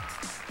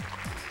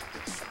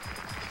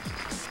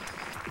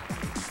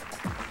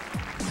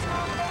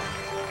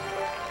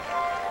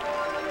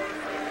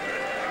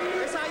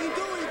 That's how you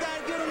do it. You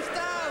gotta get them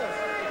styles.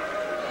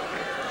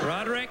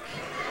 Roderick,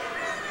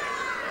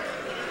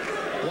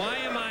 why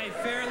am I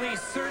fairly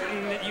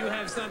certain that you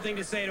have something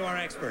to say to our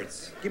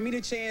experts? Give me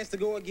the chance to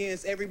go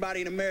against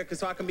everybody in America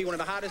so I can be one of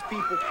the hottest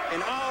people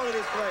in all of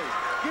this place.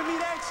 Give me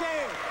that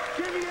chance.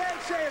 Give me that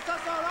chance.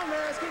 That's all I'm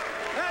asking.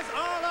 That's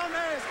all I'm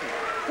asking.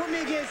 Put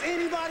me against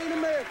anybody in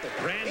America.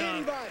 Randolph.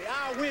 Anybody.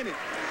 I'll win it.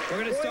 We're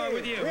going to start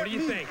with you. What do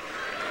you think?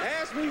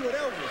 Ask me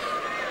whatever.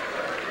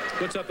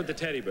 What's up with the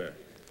teddy bear?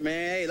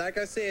 Man, hey, like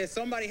I said,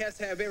 somebody has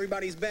to have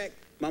everybody's back.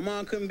 My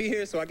mom couldn't be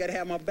here, so I got to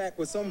have my back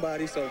with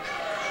somebody, so,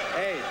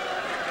 hey.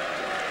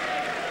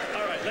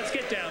 All right, let's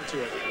get down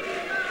to it.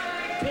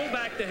 Pull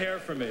back the hair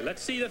for me.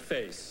 Let's see the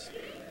face.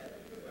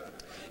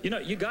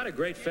 You got a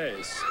great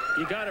face.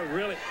 You got a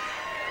really...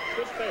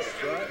 Good face,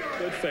 right?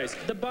 Good face.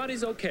 The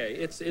body's okay.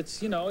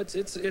 It's you know,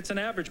 it's an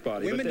average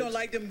body. Women don't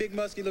like them big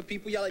muscular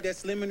people. Y'all like that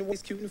slim in the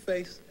waist, cute in the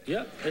face.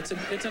 Yeah, it's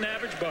an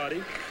average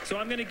body. So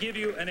I'm going to give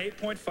you an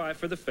 8.5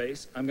 for the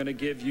face. I'm going to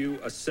give you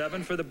a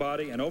 7 for the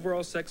body and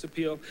overall sex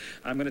appeal.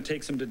 I'm going to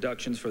take some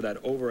deductions for that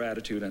over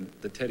attitude, and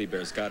the teddy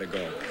bear's got to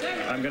go.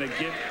 I'm going to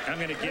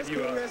give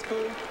you a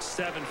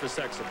 7 for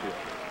sex appeal.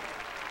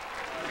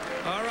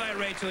 All right,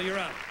 Rachel, you're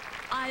up.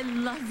 I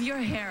love your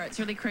hair. It's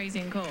really crazy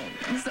and cool.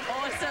 It's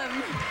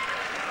awesome.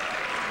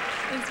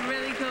 It's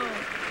really cool.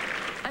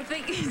 I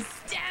think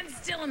stand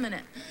still a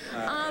minute.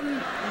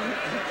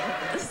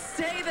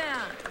 Stay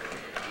there.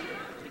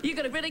 You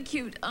got a really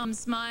cute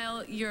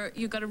smile.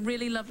 You got a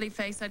really lovely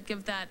face. I'd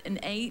give that an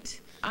 8.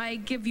 I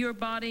give your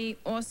body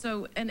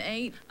also an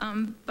 8,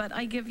 but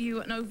I give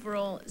you an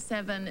overall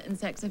 7 in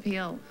sex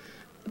appeal.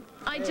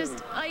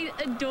 I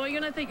adore you,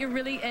 and I think you're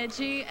really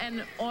edgy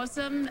and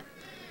awesome.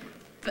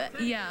 But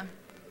yeah.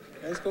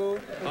 That's cool.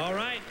 All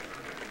right.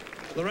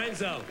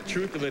 Lorenzo. The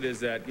truth of it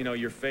is that, you know,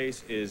 your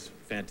face is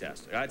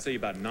fantastic. I'd say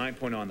about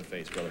 9.0 on the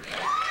face, brother.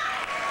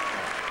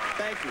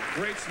 Thank you.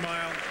 Great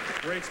smile.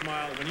 Great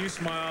smile. When you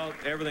smile,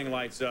 everything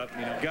lights up.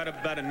 You know, got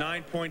about a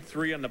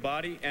 9.3 on the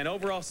body. And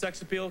overall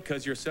sex appeal,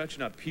 because you're such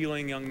an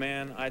appealing young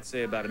man, I'd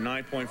say about a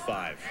 9.5.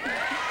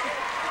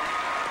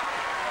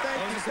 Those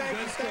are some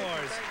good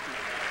scores.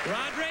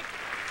 Roderick,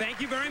 thank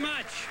you very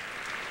much.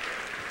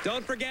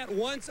 Don't forget,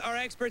 once our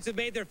experts have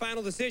made their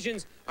final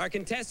decisions, our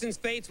contestants'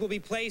 fates will be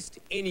placed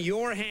in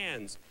your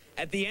hands.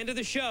 At the end of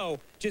the show,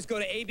 just go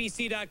to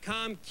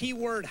abc.com,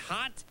 keyword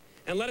hot,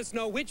 and let us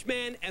know which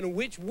man and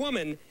which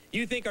woman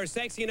you think are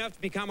sexy enough to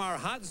become our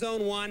Hot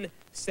Zone 1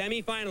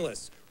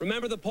 semifinalists.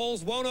 Remember, the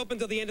polls won't open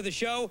till the end of the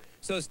show,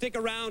 so stick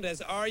around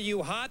as Are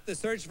You Hot? The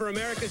search for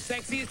America's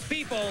sexiest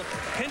people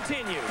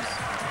continues.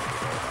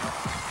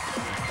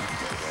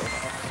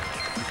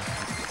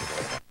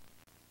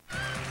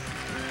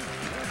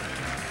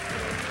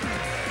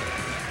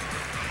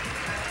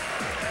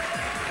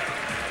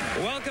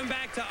 Welcome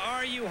back to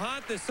Are You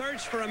Hot? The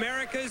search for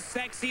America's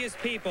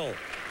sexiest people.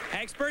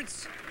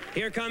 Experts,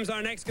 here comes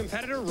our next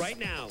competitor right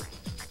now.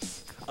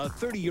 A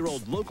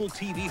 30-year-old local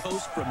TV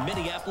host from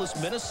Minneapolis,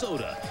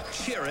 Minnesota,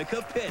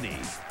 Cherika Penny.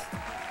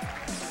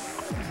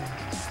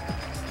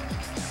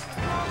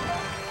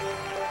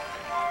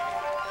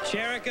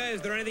 Cherika,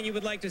 is there anything you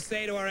would like to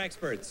say to our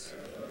experts?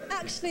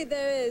 Actually,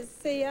 there is.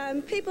 See,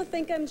 people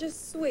think I'm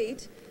just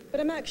sweet, but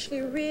I'm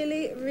actually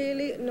really,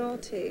 really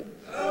naughty.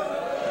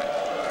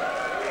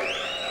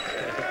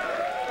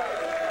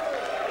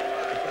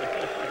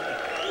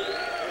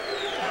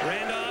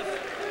 Randolph,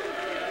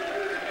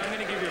 I'm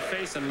going to give your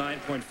face a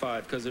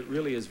 9.5 because it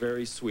really is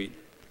very sweet.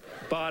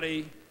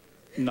 Body,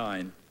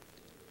 9.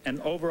 And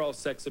overall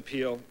sex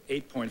appeal,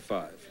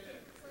 8.5.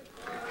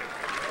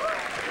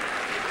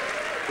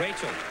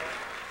 Rachel.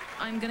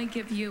 I'm going to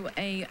give you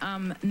a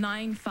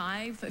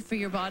 9.5 for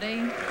your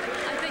body.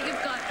 I think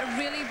you've got a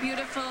really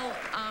beautiful,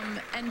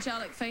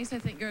 angelic face. I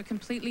think you're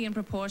completely in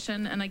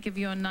proportion, and I give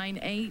you a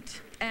 9.8.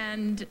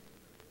 And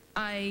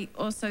I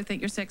also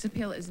think your sex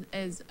appeal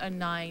is a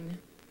 9.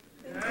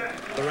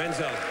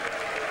 Lorenzo.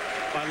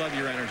 I love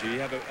your energy. You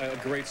have a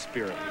great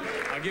spirit.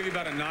 I'll give you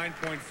about a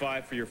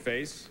 9.5 for your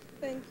face.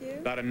 Thank you.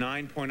 About a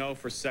 9.0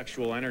 for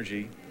sexual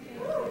energy,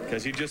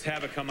 because you just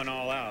have it coming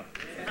all out.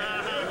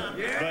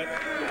 But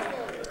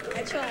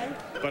I try.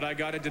 But I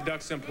got to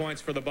deduct some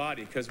points for the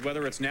body, because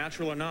whether it's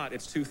natural or not,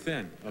 it's too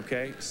thin,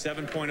 okay?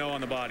 7.0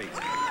 on the body.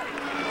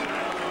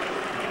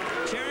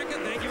 Cherika,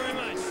 thank you very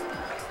much.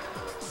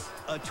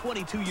 A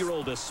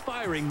 22-year-old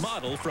aspiring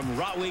model from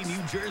Rahway,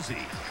 New Jersey,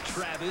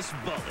 Travis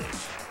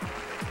Bullich.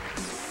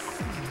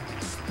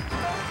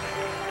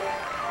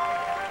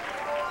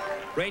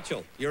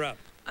 Rachel, you're up.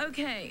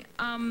 Okay,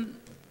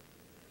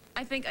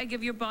 I think I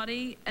give your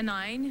body a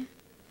 9.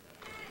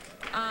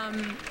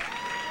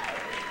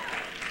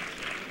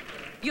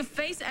 Your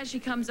face actually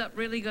comes up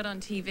really good on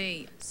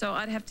TV, so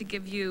I'd have to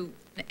give you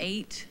an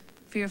 8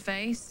 for your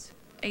face,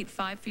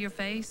 8.5 for your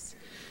face,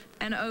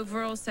 and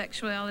overall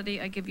sexuality,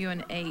 I give you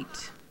an 8.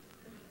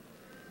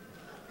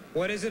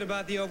 What is it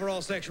about the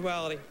overall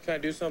sexuality? Can I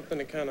do something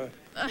to kind of...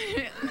 No?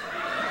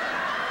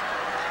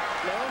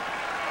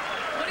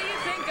 What do you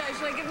think, guys?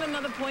 Should I give him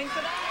another point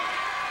for that?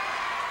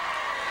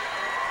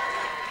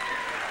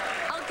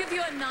 I'll give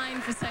you a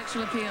 9 for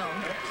sexual appeal.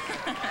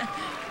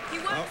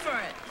 You worked for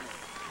it.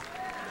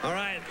 All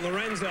right,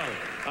 Lorenzo.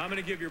 I'm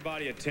going to give your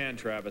body a 10,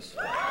 Travis.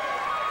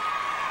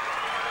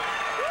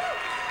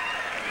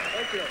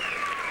 Thank you.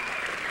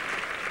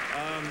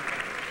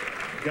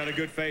 Got a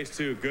good face,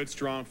 too. Good,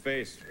 strong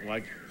face.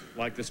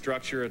 Like the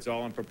structure, it's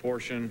all in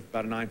proportion.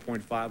 About a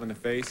 9.5 on the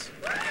face.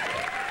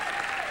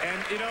 And,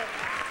 you know,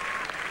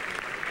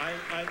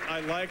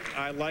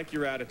 I like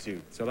your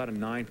attitude. So about a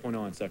 9.0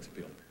 on sex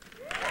appeal.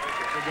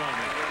 Good going,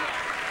 man.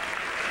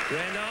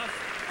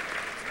 Randolph?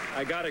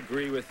 I got to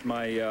agree with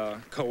my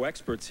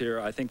co-experts here.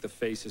 I think the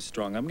face is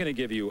strong. I'm going to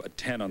give you a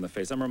 10 on the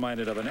face. I'm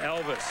reminded of an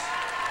Elvis.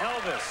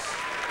 Elvis.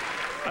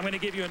 I'm going to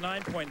give you a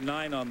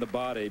 9.9 on the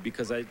body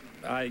because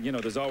you know,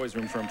 there's always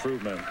room for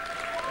improvement.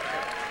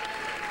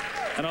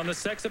 And on the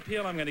sex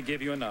appeal, I'm going to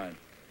give you a 9.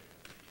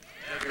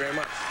 Thank you very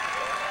much.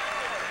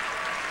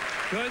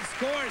 Good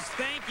scores.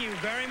 Thank you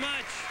very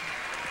much.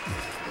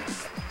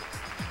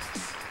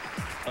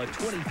 A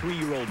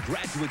 23-year-old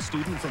graduate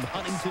student from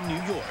Huntington,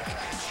 New York,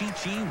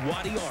 Chi-Chi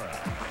Wadiara.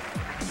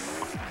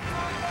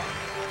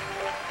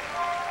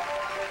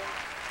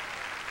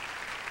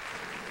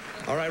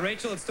 All right,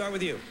 Rachel, let's start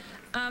with you.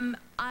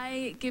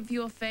 I give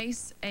your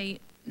face a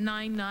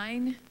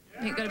 9-9.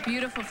 You've got a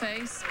beautiful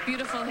face,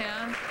 beautiful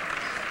hair.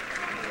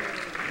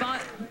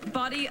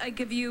 Body, I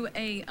give you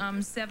a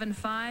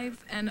 7.5,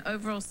 and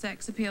overall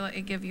sex appeal, I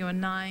give you a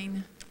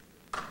 9.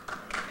 All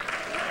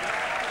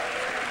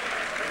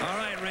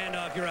right,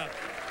 Randolph, you're up.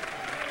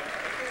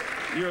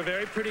 You're a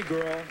very pretty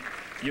girl.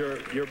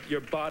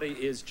 Your body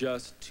is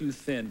just too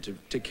thin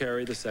to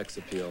carry the sex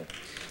appeal.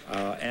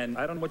 And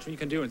I don't know what you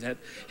can do and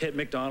hit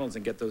McDonald's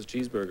and get those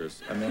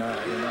cheeseburgers. I mean, you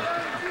know.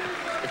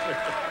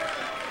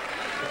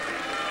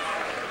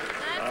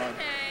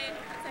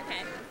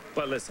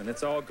 But listen,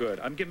 it's all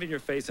good. I'm giving your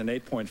face an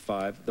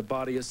 8.5. The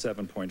body is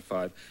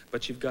 7.5.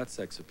 But you've got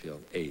sex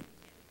appeal, 8.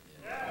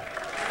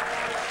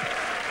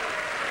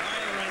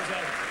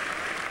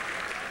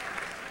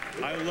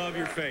 I love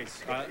your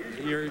face.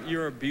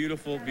 You're a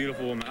beautiful,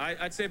 beautiful woman.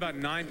 I'd say about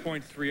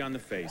 9.3 on the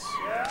face.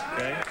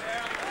 Okay.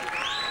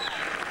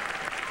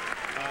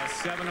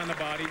 7 on the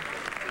body.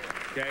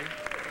 Okay.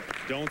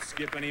 Don't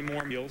skip any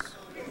more meals.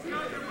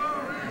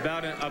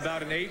 About an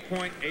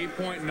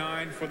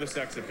 8.9 for the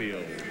sex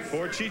appeal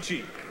for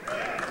Chi-Chi.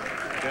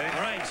 Okay.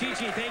 All right,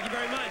 Chi-Chi, thank you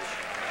very much.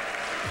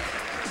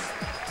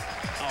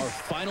 Our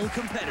final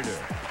competitor,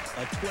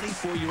 a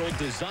 24-year-old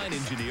design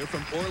engineer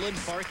from Orland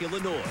Park,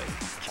 Illinois,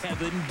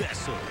 Kevin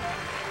Bessel. All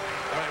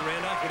right,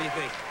 Randolph, what do you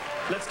think?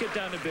 Let's get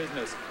down to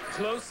business.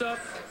 Close up,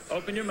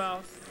 open your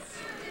mouth.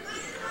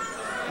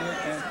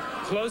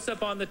 Close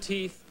up on the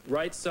teeth,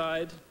 right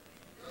side.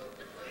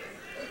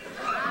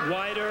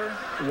 Wider,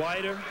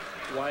 wider,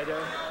 wider.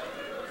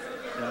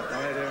 Yeah,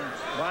 wider,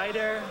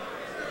 wider,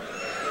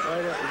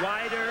 wider,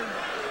 wider.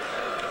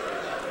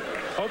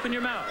 Open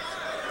your mouth.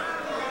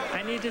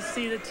 I need to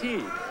see the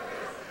teeth.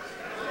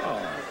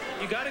 Oh,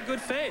 you got a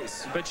good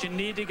face, but you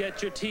need to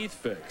get your teeth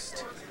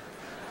fixed.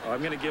 Oh, I'm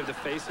going to give the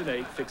face an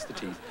 8, fix the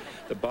teeth.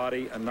 The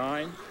body a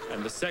 9,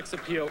 and the sex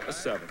appeal a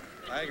 7.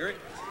 I agree.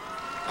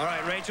 All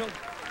right, Rachel.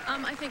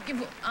 I think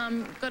you've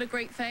got a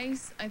great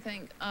face. I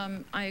think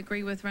I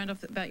agree with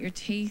Randolph about your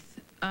teeth.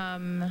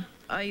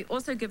 I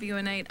also give you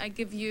an 8. I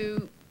give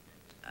you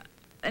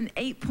an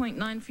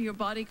 8.9 for your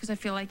body because I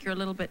feel like you're a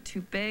little bit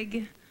too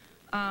big.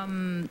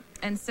 And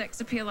sex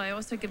appeal, I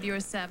also give you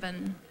a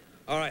 7.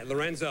 All right,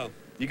 Lorenzo.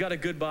 You got a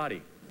good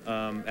body.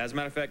 As a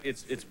matter of fact,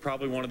 it's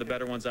probably one of the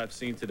better ones I've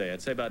seen today.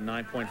 I'd say about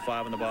 9.5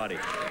 on the body.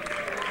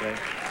 Okay.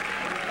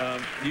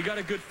 You got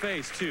a good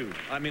face too.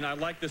 I mean, I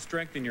like the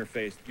strength in your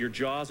face. Your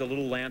jaw's a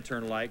little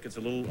lantern-like. It's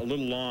a little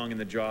long in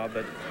the jaw,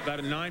 but about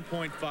a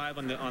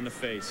 9.5 on the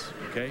face.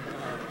 Okay.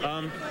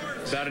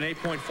 About an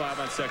 8.5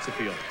 on sex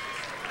appeal.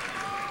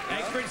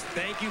 Experts,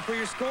 thank you for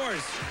your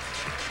scores.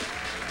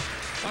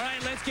 All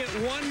right, let's get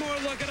one more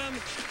look at them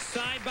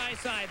side by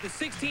side. The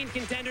 16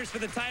 contenders for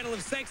the title of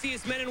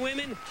Sexiest Men and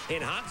Women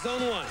in Hot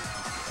Zone 1.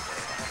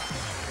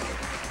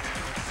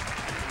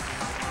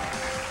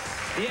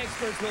 The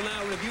experts will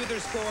now review their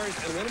scores,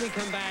 and when we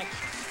come back,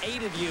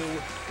 8 of you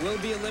will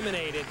be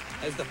eliminated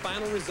as the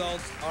final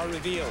results are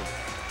revealed.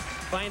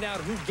 Find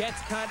out who gets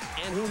cut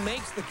and who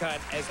makes the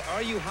cut as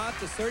Are You Hot?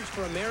 The search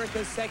for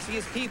America's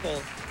sexiest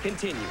people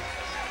continues.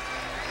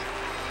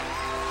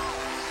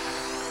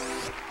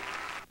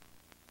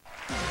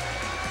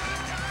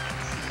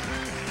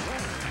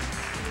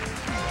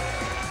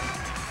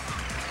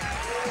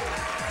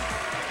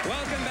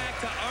 Welcome back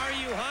to Are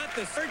You Hot?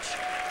 The search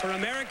for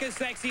America's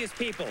sexiest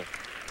people.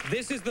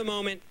 This is the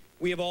moment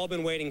we have all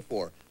been waiting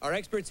for. Our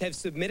experts have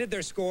submitted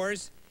their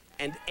scores,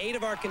 and 8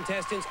 of our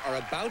contestants are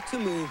about to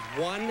move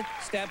one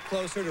step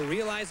closer to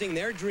realizing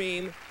their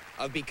dream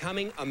of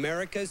becoming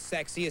America's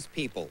sexiest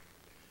people.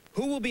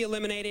 Who will be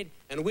eliminated,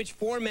 and which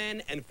 4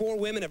 men and 4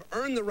 women have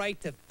earned the right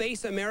to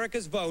face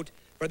America's vote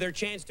for their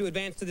chance to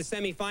advance to the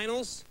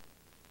semifinals?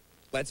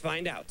 Let's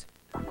find out.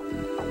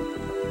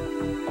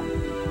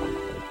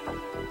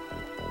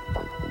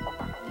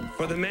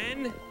 For the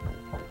men,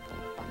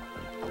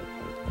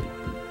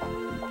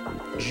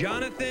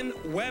 Jonathan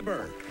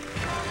Weber.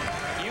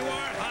 You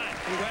are hot.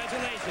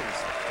 Congratulations.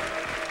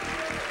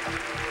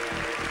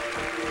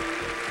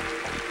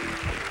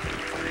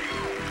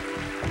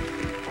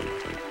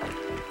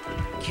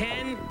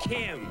 Ken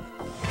Kim.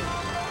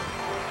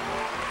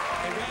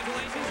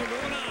 Congratulations, you're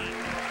moving on.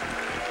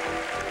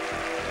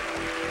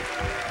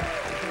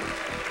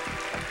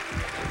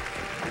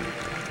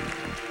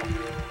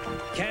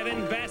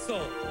 Kevin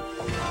Bessel.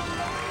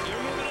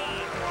 You're moving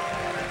on.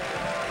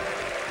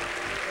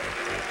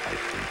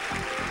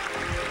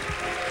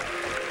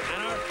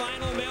 And our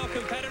final male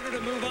competitor to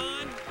move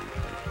on,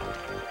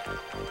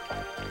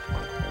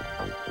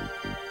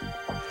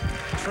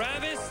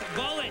 Travis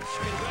Bullich.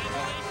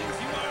 Congratulations,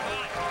 you are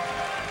hot.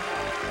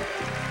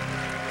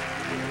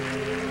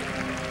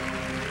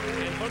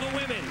 And for the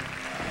women.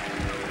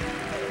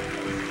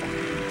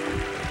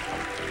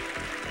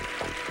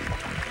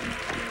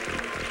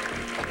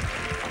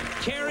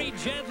 Carrie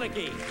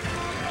Jedlicki,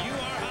 you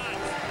are hot.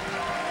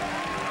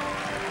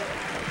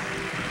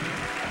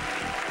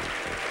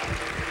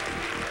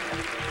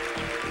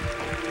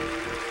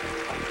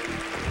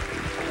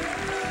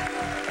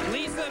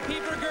 Lisa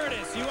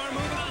Pieper-Gertis, you are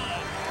moving on.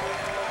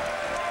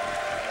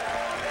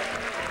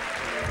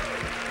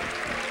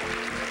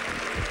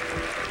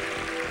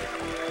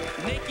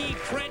 Nikki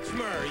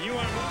Kretschmer, you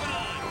are moving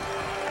on.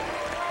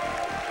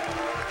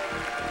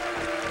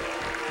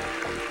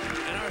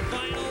 And our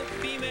final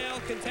female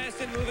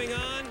contestant moving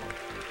on,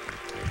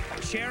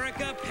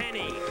 Cherika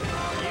Penny. You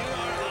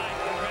are hot.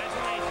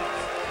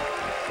 Congratulations.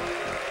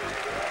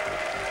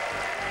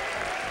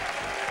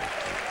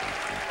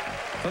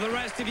 For the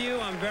rest of you,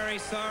 I'm very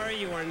sorry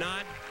you are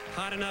not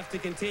hot enough to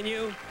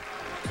continue.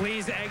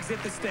 Please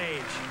exit the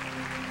stage.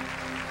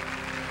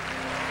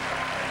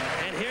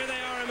 And here they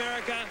are,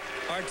 America,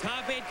 our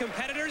top 8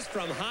 competitors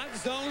from Hot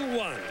Zone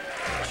 1.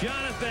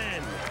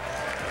 Jonathan.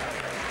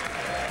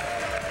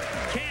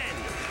 Ken.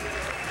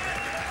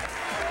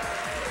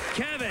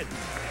 Kevin.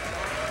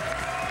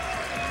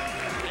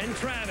 And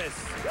Travis.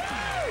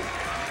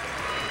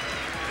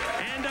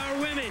 And our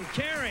women,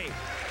 Carrie.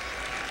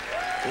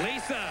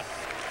 Lisa.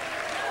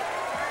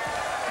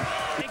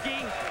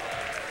 Nikki.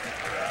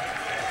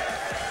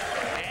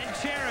 And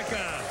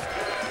Cherika.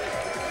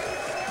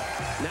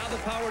 Now the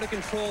power to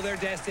control their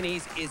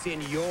destinies is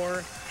in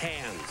your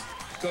hands.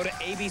 Go to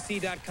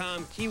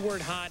abc.com, keyword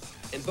hot,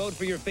 and vote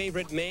for your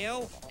favorite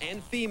male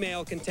and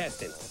female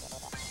contestant.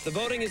 The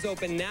voting is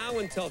open now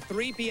until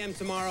 3 p.m.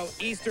 tomorrow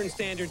Eastern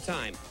Standard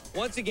Time.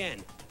 Once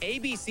again,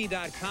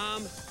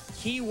 abc.com,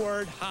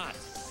 keyword hot.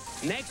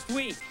 Next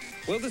week,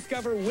 we'll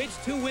discover which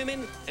 2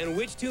 women and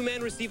which 2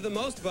 men receive the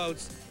most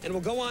votes, and will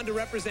go on to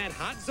represent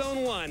Hot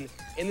Zone 1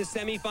 in the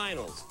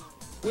semifinals.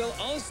 We'll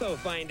also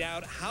find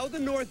out how the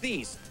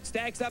Northeast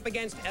stacks up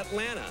against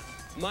Atlanta,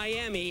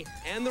 Miami,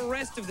 and the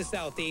rest of the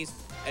Southeast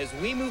as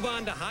we move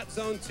on to Hot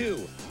Zone 2,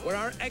 where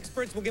our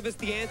experts will give us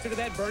the answer to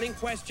that burning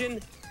question,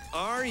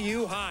 are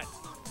you hot?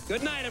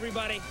 Good night,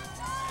 everybody.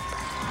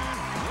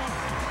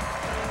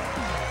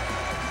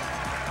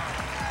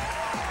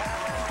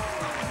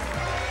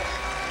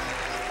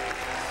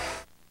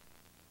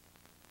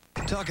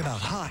 Talk about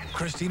hot.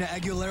 Christina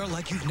Aguilera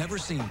like you've never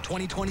seen.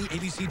 2020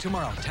 ABC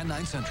tomorrow,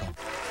 10/9 Central.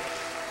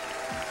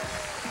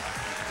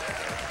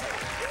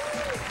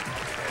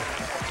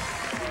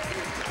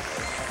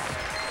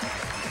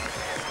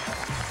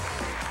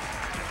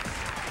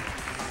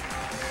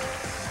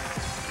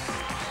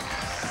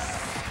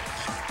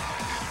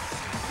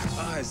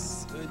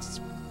 It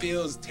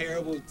feels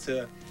terrible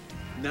to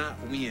not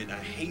win. I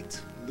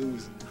hate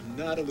losing. I'm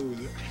not a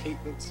loser. I hate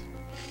losing.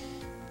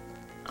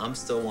 I'm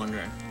still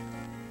wondering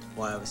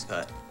why I was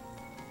cut.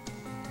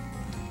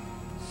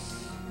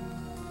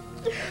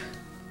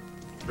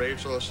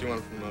 Rachel, she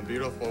went from a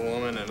beautiful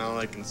woman, and all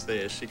I can say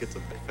is she gets a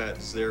big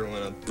fat 0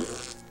 and a...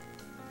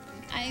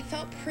 I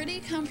felt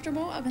pretty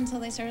comfortable up until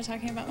they started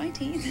talking about my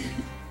teeth.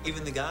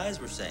 Even the guys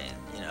were saying,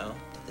 you know,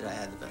 that I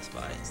had the best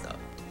body and stuff.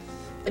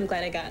 I'm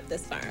glad I got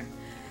this far,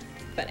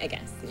 but I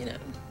guess, you know,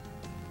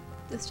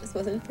 this just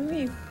wasn't for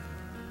me.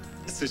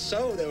 It's a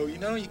show, though, you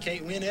know? You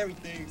can't win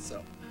everything,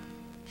 so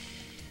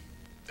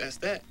that's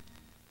that.